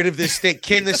get rid of this thing.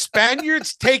 Can the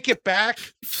Spaniards take it back?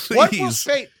 Please. What will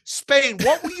Spain,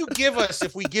 what will you give us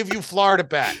if we give you Florida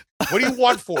back? What do you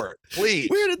want for it? Please.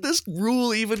 Where did this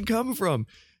rule even come from?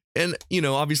 And,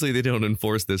 obviously they don't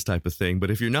enforce this type of thing, but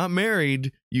if you're not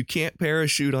married, you can't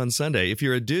parachute on Sunday. If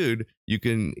you're a dude, you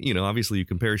can, obviously you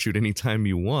can parachute anytime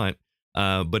you want.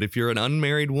 But if you're an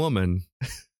unmarried woman,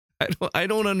 I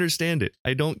don't understand it.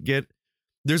 I don't get,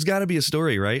 there's got to be a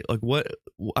story, right? Like what,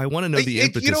 I want to know the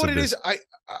impetus you know what of it this. is?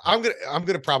 I'm going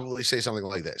to probably say something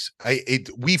like this.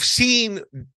 We've seen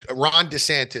Ron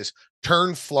DeSantis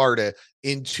turn Florida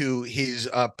into his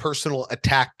personal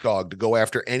attack dog to go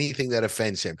after anything that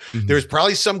offends him. Mm-hmm. There's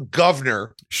probably some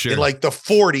governor in like the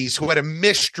 40s who had a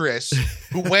mistress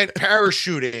who went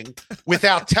parachuting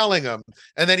without telling him.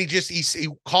 And then he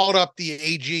called up the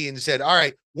AG and said, all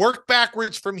right, work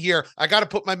backwards from here. I got to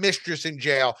put my mistress in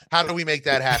jail. How do we make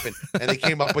that happen? And they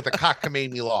came up with the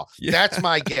cockamamie law. Yeah. That's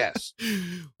my guess.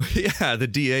 Yeah. The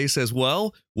DA says,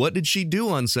 well, what did she do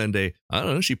on Sunday? I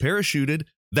don't know. She parachuted.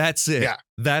 That's it. Yeah.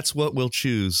 That's what we'll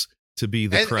choose to be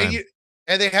the crime.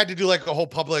 And they had to do like a whole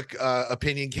public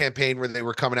opinion campaign where they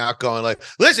were coming out going like,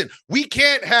 listen, we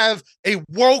can't have a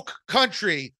woke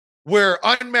country where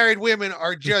unmarried women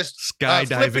are just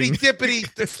skydiving, flippity-dippity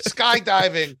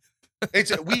skydiving.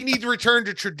 We need to return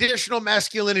to traditional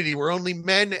masculinity where only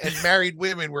men and married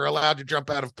women were allowed to jump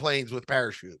out of planes with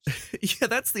parachutes. Yeah,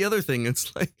 that's the other thing.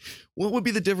 It's like, what would be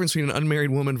the difference between an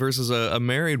unmarried woman versus a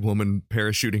married woman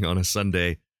parachuting on a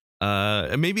Sunday?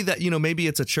 And maybe that, maybe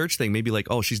it's a church thing. Maybe like,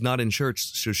 oh, she's not in church,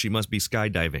 so she must be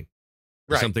skydiving.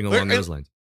 Or something along those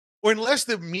lines. Or unless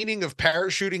the meaning of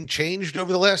parachuting changed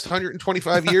over the last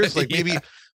 125 years, like maybe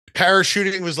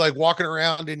parachuting was like walking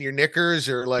around in your knickers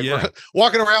or like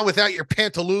walking around without your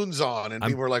pantaloons on. And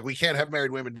people were like, we can't have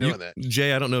married women doing that.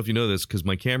 Jay, I don't know if you know this because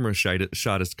my camera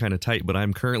shot is kind of tight, but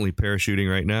I'm currently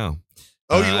parachuting right now.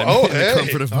 Oh, in the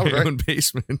comfort of my own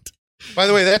basement. By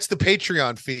the way, that's the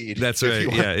Patreon feed. That's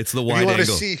right. Yeah, it's the wide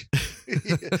angle.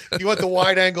 You want the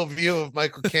wide angle view of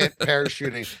Michael Kent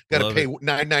parachuting? Got to pay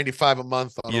 $9.95 a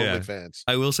month on OnlyFans.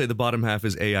 I will say the bottom half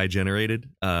is AI generated,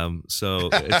 so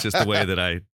it's just the way that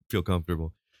I feel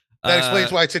comfortable. That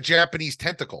explains why it's a Japanese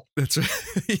tentacle. That's right.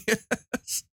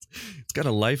 Yes. It's got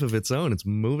a life of its own. It's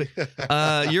moving.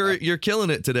 You're killing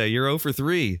it today. You're 0 for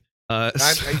 3.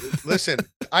 Listen,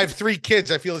 I have 3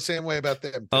 kids. I feel the same way about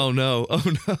them. Oh no.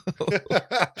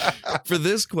 For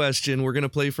this question, we're going to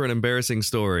play for an embarrassing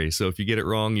story. So if you get it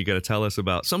wrong, you got to tell us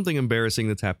about something embarrassing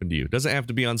that's happened to you. Doesn't have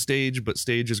to be on stage, but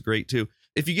stage is great too.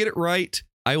 If you get it right,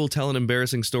 I will tell an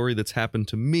embarrassing story that's happened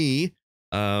to me.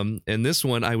 And this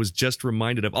one I was just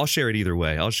reminded of. I'll share it either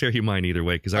way. I'll share you mine either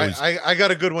way because I got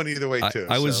a good one either way too.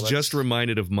 I was just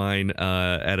reminded of mine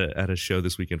at a show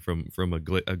this weekend from a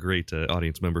great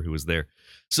audience member who was there.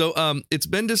 So it's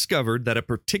been discovered that a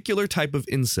particular type of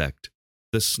insect,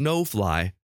 the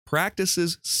snowfly,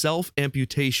 practices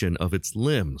self-amputation of its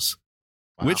limbs.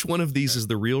 Wow. Which one of these is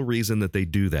the real reason that they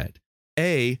do that?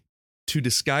 A, to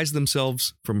disguise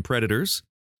themselves from predators.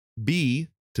 B,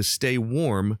 to stay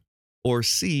warm. Or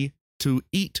C, to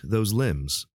eat those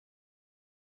limbs?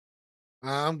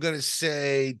 I'm going to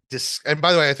say and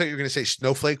by the way, I thought you were going to say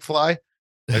snowflake fly.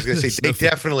 I was going to say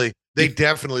they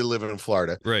definitely live in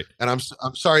Florida. Right. And I'm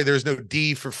sorry there's no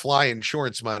D for fly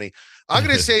insurance money. I'm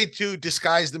going to say to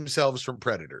disguise themselves from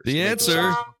predators. The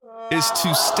answer is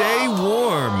to stay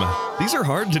warm. These are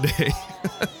hard today.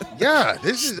 Yeah,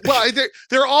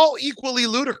 they're all equally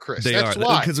ludicrous. That's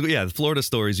why. Because the Florida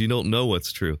stories, you don't know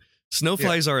what's true.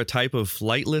 Snowflies are a type of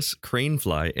flightless crane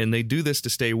fly, and they do this to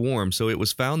stay warm. So it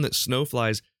was found that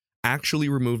snowflies actually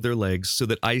remove their legs so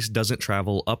that ice doesn't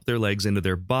travel up their legs into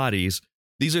their bodies.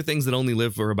 These are things that only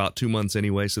live for about 2 months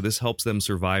anyway, so this helps them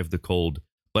survive the cold.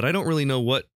 But I don't really know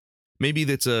what. Maybe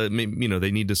that's they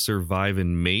need to survive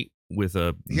and mate with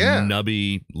a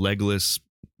nubby, legless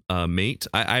mate.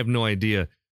 I have no idea.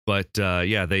 But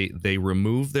they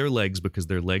remove their legs because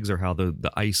their legs are how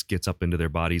the ice gets up into their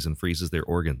bodies and freezes their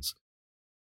organs.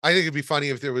 I think it'd be funny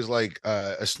if there was like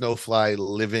a snowfly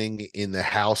living in the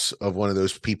house of one of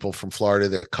those people from Florida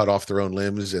that cut off their own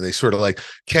limbs, and they sort of like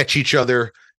catch each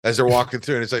other as they're walking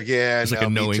through, and it's like, it's like a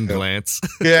knowing glance.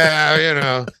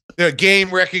 Yeah, game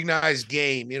recognized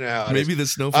game. Maybe the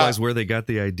snowflies where they got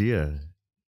the idea.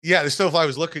 Yeah, the snowfly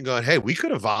was looking, going, "Hey, we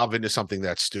could evolve into something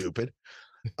that's stupid."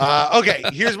 Okay,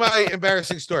 here's my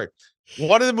embarrassing story.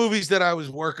 One of the movies that I was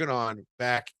working on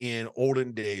back in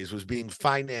olden days was being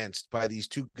financed by these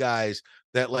 2 guys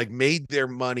that like made their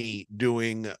money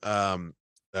doing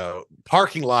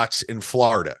parking lots in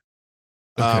Florida.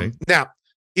 Okay. Now,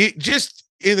 it just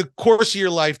in the course of your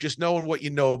life, just knowing what you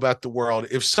know about the world,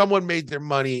 if someone made their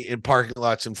money in parking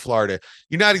lots in Florida,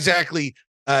 you're not exactly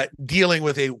dealing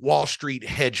with a Wall Street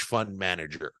hedge fund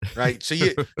manager, right? So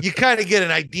you kind of get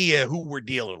an idea who we're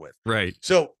dealing with. Right.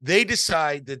 So they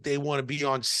decide that they want to be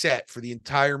on set for the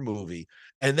entire movie,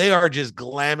 and they are just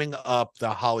glamming up the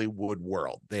Hollywood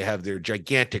world. They have their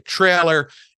gigantic trailer,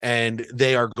 and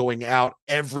they are going out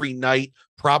every night,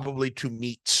 probably to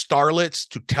meet starlets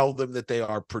to tell them that they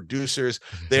are producers.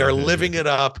 They are living it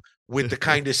up with the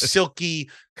kind of silky,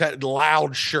 kind of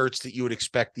loud shirts that you would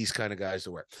expect these kind of guys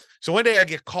to wear. So one day I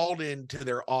get called into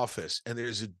their office, and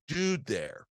there's a dude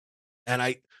there, and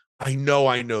I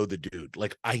know the dude.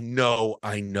 Like I know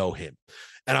him.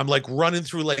 And I'm like running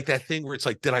through like that thing where it's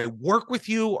like, did I work with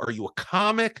you? Are you a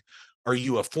comic? Are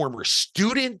you a former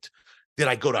student? Did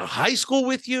I go to high school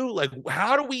with you? Like,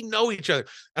 how do we know each other?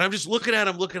 And I'm just looking at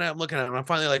him. And I'm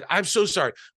finally like, I'm so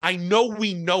sorry. I know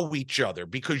we know each other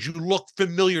because you look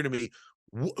familiar to me.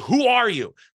 Who are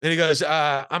you? And he goes,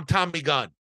 I'm Tommy Gunn,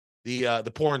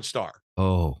 the porn star.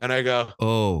 Oh. And I go,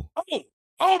 oh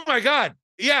my God.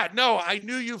 Yeah, no, I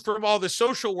knew you from all the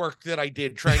social work that I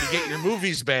did trying to get your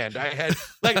movies banned. I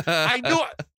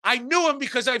knew him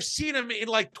because I've seen him in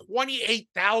like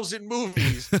 28,000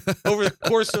 movies over the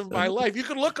course of my life. You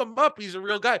can look him up. He's a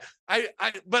real guy.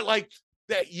 But like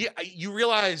that, you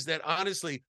realize that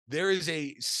honestly, there is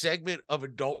a segment of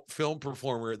adult film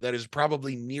performer that is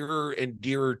probably nearer and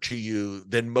dearer to you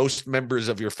than most members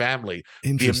of your family.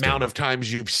 The amount of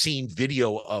times you've seen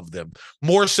video of them,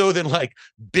 more so than like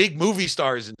big movie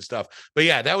stars and stuff. But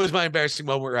yeah, that was my embarrassing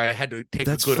moment where I had to take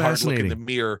a good hard look in the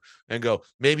mirror and go,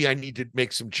 maybe I need to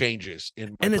make some changes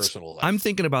in my personal life. I'm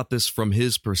thinking about this from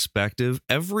his perspective.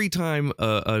 Every time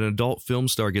an adult film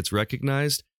star gets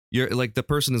recognized, you're like the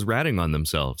person is ratting on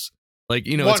themselves. Like,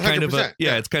 it's kind of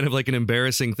it's kind of like an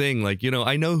embarrassing thing. Like,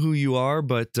 I know who you are,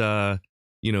 but,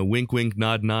 wink, wink,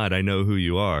 nod, nod. I know who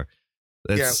you are.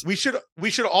 We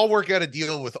should all work out a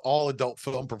deal with all adult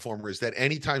film performers that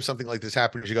anytime something like this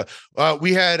happens, you go,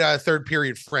 we had third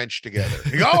period French together.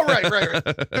 You go, oh, right.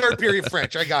 Third period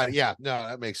French. I got it. Yeah, no,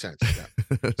 that makes sense. Yeah.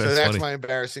 So that's my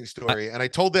embarrassing story. And I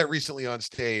told that recently on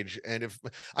stage. And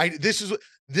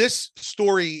this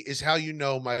story is how you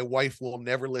know my wife will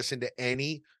never listen to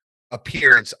any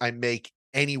appearance I make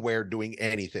anywhere doing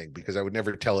anything, because I would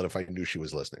never tell it if I knew she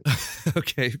was listening.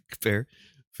 Okay, fair.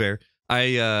 I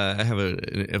have a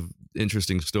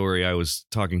interesting story. I was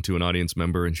talking to an audience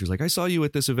member, and she was like, "I saw you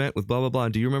at this event with blah blah blah.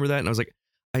 Do you remember that?" And I was like,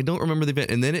 "I don't remember the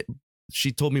event." And then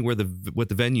she told me what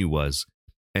the venue was,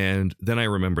 and then I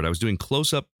remembered. I was doing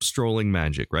close up strolling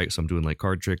magic, right? So I'm doing like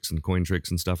card tricks and coin tricks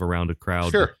and stuff around a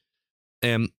crowd. Sure.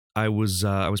 And I was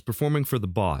performing for the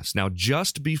boss. Now,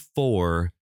 just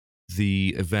before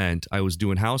the event, I was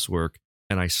doing housework,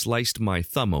 and I sliced my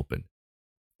thumb open.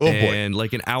 Oh boy! And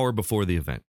like an hour before the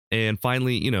event. And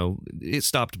finally, it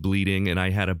stopped bleeding and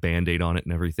I had a Band-Aid on it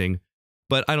and everything.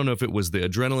 But I don't know if it was the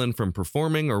adrenaline from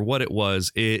performing or what it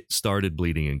was. It started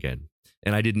bleeding again.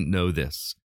 And I didn't know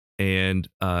this. And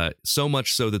so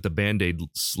much so that the Band-Aid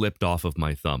slipped off of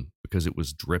my thumb because it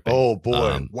was dripping. Oh,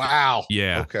 boy. Wow.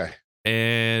 Yeah. Okay.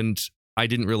 And I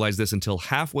didn't realize this until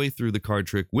halfway through the card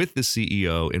trick with the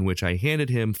CEO, in which I handed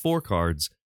him 4 cards.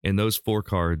 And those 4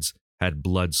 cards had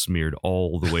blood smeared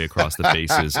all the way across the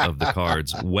faces of the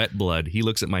cards. Wet blood. He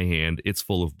looks at my hand. It's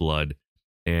full of blood.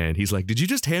 And he's like, "Did you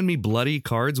just hand me bloody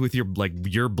cards with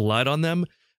your blood on them?"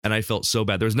 And I felt so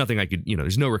bad. There's nothing I could,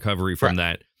 there's no recovery from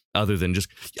that other than just,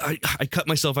 I cut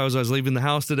myself as I was leaving the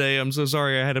house today. I'm so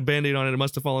sorry. I had a Band-Aid on it. It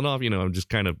must have fallen off. I'm just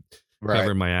kind of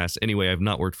covering my ass. Anyway, I've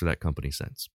not worked for that company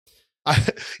since.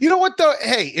 You know what, though?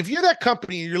 Hey, if you're that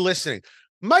company and you're listening,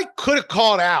 Mike could have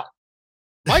called out.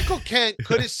 Michael Kent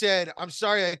could have said, "I'm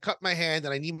sorry, I cut my hand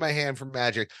and I need my hand for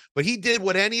magic." But he did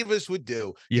what any of us would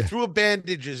do. Yeah. He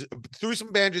threw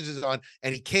some bandages on,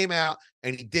 and he came out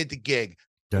and he did the gig.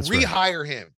 That's Rehire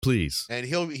him, please. And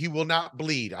he will not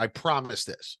bleed. I promise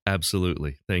this.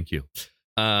 Absolutely. Thank you.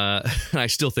 I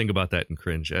still think about that and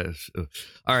cringe. All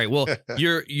right. Well,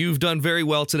 you've done very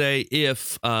well today.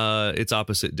 If it's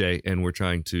opposite day and we're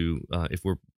trying to, if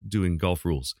we're doing golf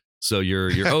rules. So you're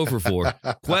 0 for 4.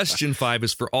 Question 5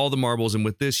 is for all the marbles, and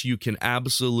with this you can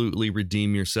absolutely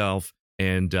redeem yourself,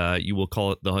 and you will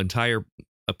call it the entire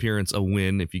appearance a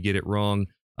win. If you get it wrong,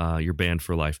 you're banned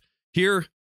for life. Here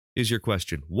is your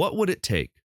question: what would it take,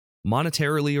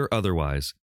 monetarily or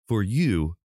otherwise, for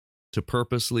you to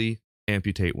purposely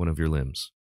amputate one of your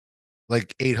limbs?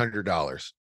 Like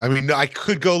 $800. I mean, I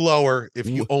could go lower if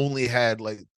you only had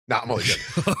like. Not more. I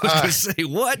was going to say,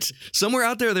 what? Somewhere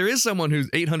out there is someone whose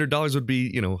 $800 would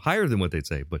be, higher than what they'd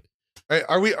say. But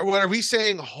are we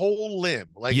saying whole limb?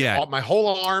 Like my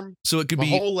whole arm? So it could be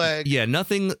whole leg. Yeah,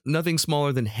 nothing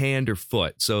smaller than hand or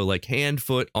foot. So like hand,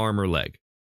 foot, arm, or leg.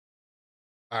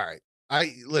 All right.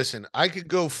 I could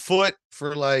go foot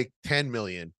for like 10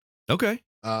 million. Okay.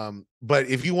 But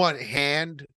if you want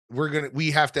hand,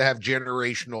 we have to have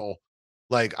generational.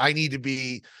 Like I need to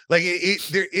be like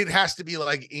it has to be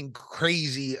like in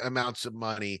crazy amounts of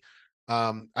money.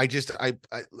 I just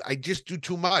do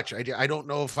too much. I don't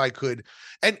know if I could.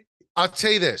 And I'll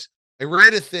tell you this. I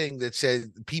read a thing that said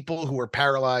people who are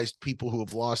paralyzed, people who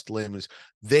have lost limbs,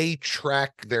 they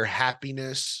track their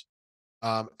happiness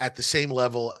at the same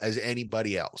level as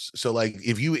anybody else. So like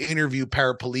if you interview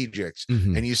paraplegics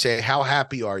and you say, "How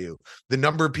happy are you?" The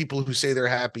number of people who say they're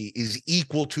happy is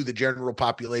equal to the general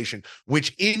population,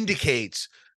 which indicates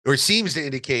or seems to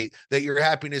indicate that your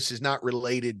happiness is not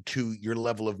related to your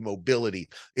level of mobility.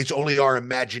 It's only our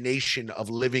imagination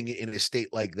of living in a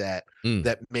state like that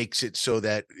that makes it so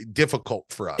that difficult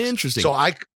for us. Interesting. So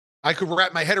I could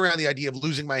wrap my head around the idea of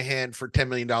losing my hand for $10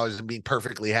 million and being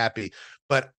perfectly happy,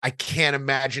 but I can't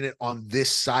imagine it on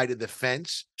this side of the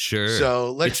fence. Sure.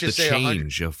 So let's just say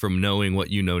change from knowing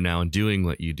what you know now and doing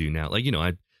what you do now. Like,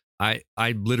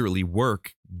 I literally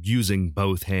work using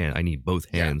both hands. I need both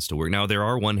hands to work. Now there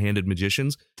are one-handed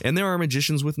magicians and there are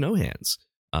magicians with no hands.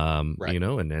 Right.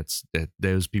 And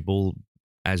those people,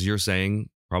 as you're saying,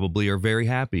 probably are very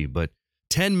happy, but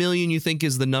 10 million you think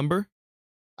is the number?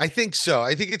 I think so.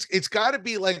 I think it's got to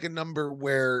be like a number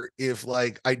where if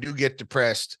like I do get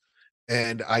depressed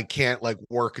and I can't like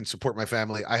work and support my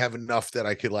family, I have enough that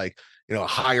I could like,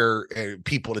 hire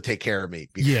people to take care of me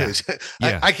because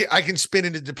I can spin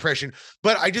into depression.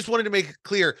 But I just wanted to make it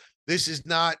clear, this is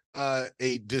not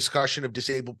a discussion of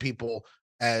disabled people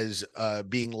as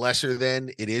being lesser than.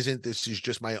 It isn't. This is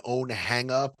just my own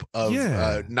hang up of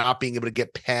not being able to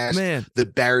get past the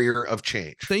barrier of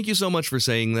change. Thank you so much for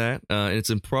saying that. It's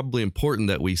probably important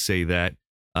that we say that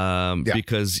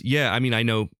because I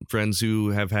know friends who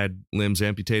have had limbs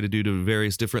amputated due to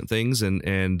various different things, and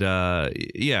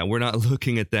we're not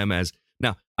looking at them as.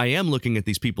 Now, I am looking at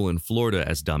these people in Florida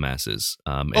as dumbasses.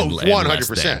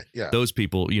 100%. Yeah, those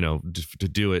people, to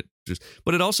do it.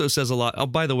 But it also says a lot. Oh,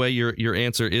 by the way, your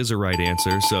answer is a right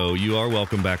answer, so you are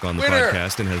welcome back on the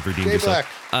podcast and have redeemed yourself.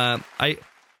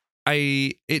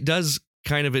 It does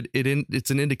kind of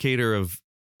it's an indicator of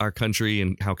our country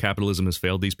and how capitalism has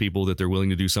failed these people that they're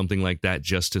willing to do something like that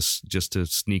just to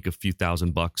sneak a few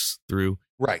 $1,000 through.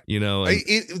 Right. You know,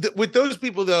 with those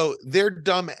people, though, their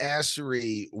dumb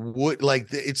assery would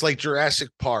it's like Jurassic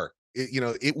Park.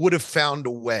 It would have found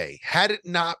a way. Had it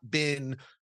not been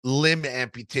limb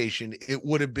amputation, it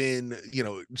would have been,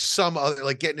 some other,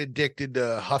 like getting addicted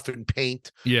to huffing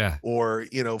paint. Yeah. Or,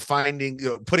 finding,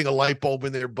 putting a light bulb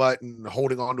in their butt and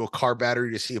holding onto a car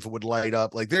battery to see if it would light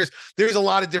up. Like there's a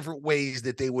lot of different ways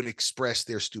that they would express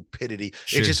their stupidity.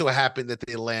 Sure. It just so happened that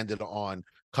they landed on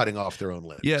cutting off their own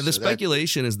limbs. Yeah. The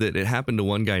speculation is that it happened to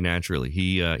one guy naturally.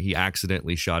 He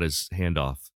accidentally shot his hand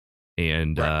off,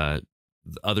 and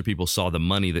other people saw the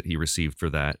money that he received for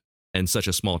that. And such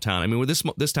a small town. I mean,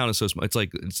 this town is so small. It's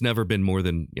like it's never been more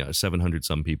than 700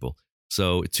 some people.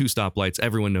 So 2 stoplights,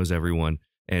 everyone knows everyone.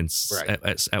 And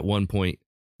at one point,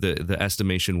 the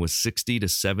estimation was 60 to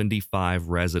 75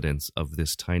 residents of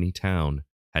this tiny town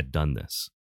had done this.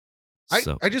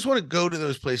 I just want to go to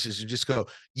those places and just go,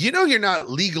 you're not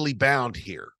legally bound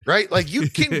here, right? Like you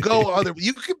can go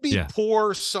you could be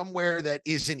poor somewhere that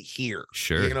isn't here.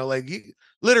 Sure.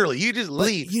 Literally, you just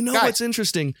leave. Guys, what's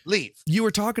interesting? Leave. You were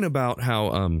talking about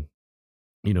how,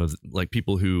 like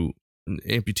people who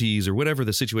amputees or whatever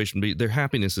the situation be, their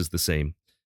happiness is the same.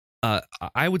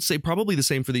 I would say probably the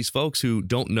same for these folks who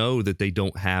don't know that they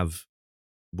don't have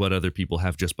what other people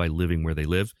have just by living where they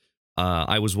live.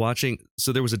 I was watching,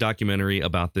 so there was a documentary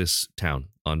about this town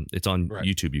it's on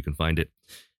YouTube. You can find it.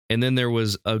 And then there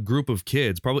was a group of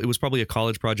kids, it was probably a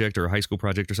college project or a high school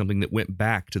project or something, that went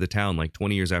back to the town like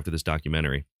 20 years after this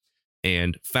documentary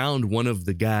and found one of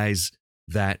the guys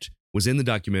that was in the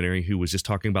documentary who was just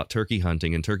talking about turkey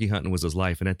hunting, and turkey hunting was his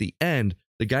life. And at the end,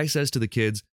 the guy says to the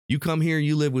kids, "You come here,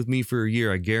 you live with me for a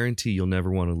year. I guarantee you'll never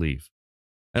want to leave."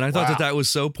 And I thought that was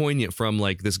so poignant from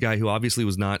like this guy who obviously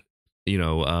was not,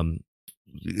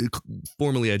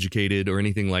 formally educated or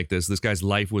anything like this. This guy's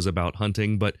life was about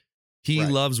hunting, but he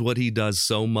loves what he does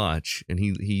so much, and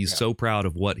he's so proud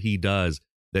of what he does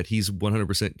that he's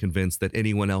 100% convinced that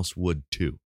anyone else would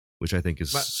too, which I think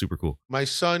is super cool. My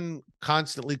son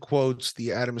constantly quotes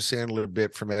the Adam Sandler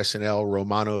bit from SNL,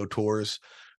 Romano Tours,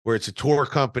 where it's a tour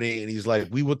company, and he's like,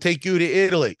 "We will take you to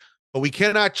Italy, but we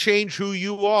cannot change who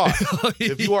you are.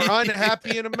 If you are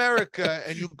unhappy in America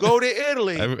and you go to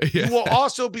Italy, you will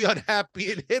also be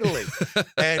unhappy in Italy."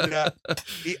 And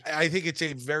I think it's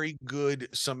a very good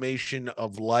summation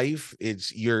of life.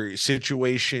 It's your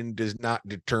situation does not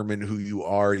determine who you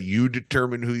are. You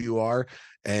determine who you are.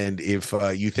 And if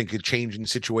you think a change in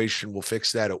situation will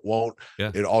fix that, it won't.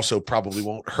 Yeah. It also probably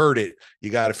won't hurt it. You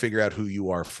got to figure out who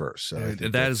you are first. So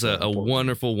that is a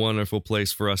wonderful, wonderful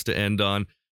place for us to end on.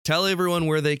 Tell everyone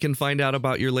where they can find out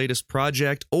about your latest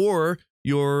project or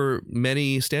your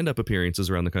many stand-up appearances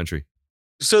around the country.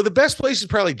 So the best place is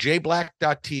probably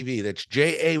jayblack.tv. That's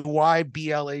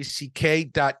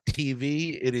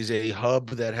JAYBLACK.tv. It is a hub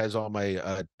that has all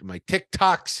my my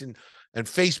TikToks and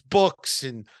Facebooks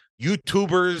and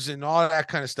YouTubers and all that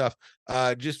kind of stuff.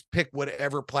 Just pick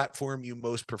whatever platform you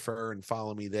most prefer and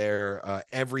follow me there.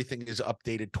 Everything is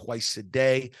updated twice a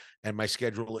day, and my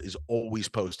schedule is always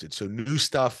posted. So new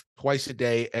stuff twice a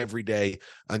day, every day,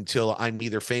 until I'm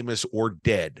either famous or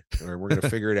dead. We're going to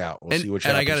figure it out. We'll see what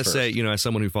happens. And I got to first. say, as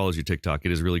someone who follows your TikTok,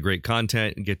 it is really great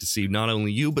content, and get to see not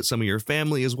only you, but some of your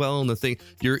family as well. And the thing,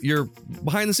 your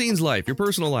behind the scenes life, your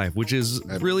personal life, which is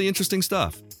really interesting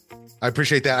stuff. I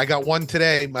appreciate that. I got one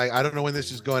today. I don't know when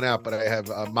this is going out, but I have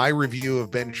my review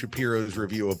of Ben Shapiro's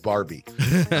review of Barbie.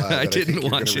 I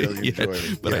didn't watch it yet,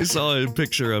 but I saw a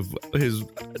picture of his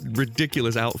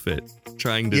ridiculous outfit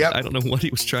trying to, I don't know what he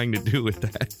was trying to do with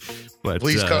that. But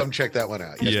please come check that one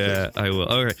out. Yes, I will.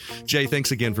 All right. Jay,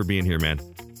 thanks again for being here, man.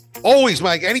 Always,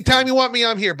 Mike. Anytime you want me,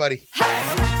 I'm here, buddy.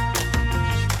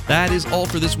 That is all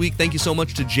for this week. Thank you so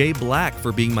much to Jay Black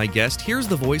for being my guest. Here's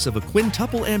the voice of a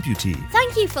quintuple amputee.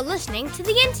 Thank you for listening to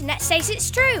The Internet Says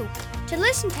It's True. To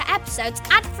listen to episodes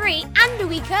ad-free and a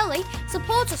week early,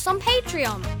 support us on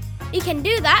Patreon. You can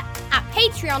do that at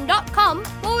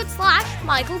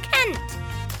patreon.com/Michael Kent.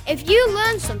 If you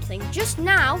learned something just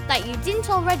now that you didn't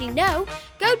already know,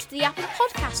 go to the Apple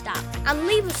Podcast app and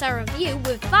leave us a review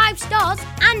with 5 stars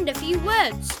and a few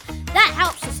words. That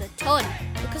helps us a ton,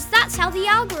 because that's how the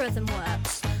algorithm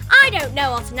works. I don't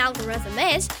know what an algorithm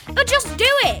is, but just do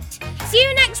it. See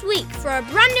you next week for a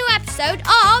brand new episode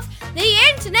of The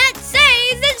Internet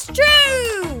Says It's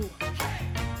True!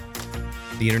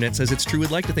 The Internet Says It's True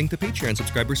would like to thank the Patreon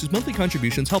subscribers whose monthly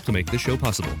contributions help to make this show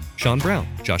possible. Sean Brown,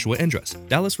 Joshua Endres,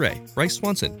 Dallas Ray, Bryce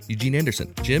Swanson, Eugene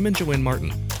Anderson, Jim and Joanne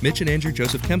Martin, Mitch and Andrew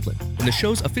Joseph Kemplin, and the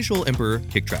show's official emperor,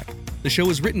 Kick Track. The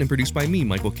show is written and produced by me,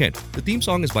 Michael Kent. The theme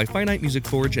song is by Finite Music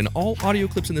Forge, and all audio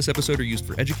clips in this episode are used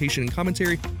for education and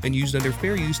commentary and used under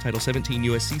Fair Use Title 17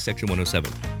 U.S.C. Section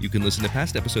 107. You can listen to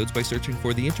past episodes by searching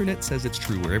for The Internet Says It's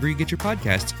True wherever you get your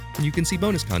podcasts, and you can see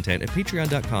bonus content at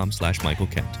patreon.com/Michael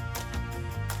Kent.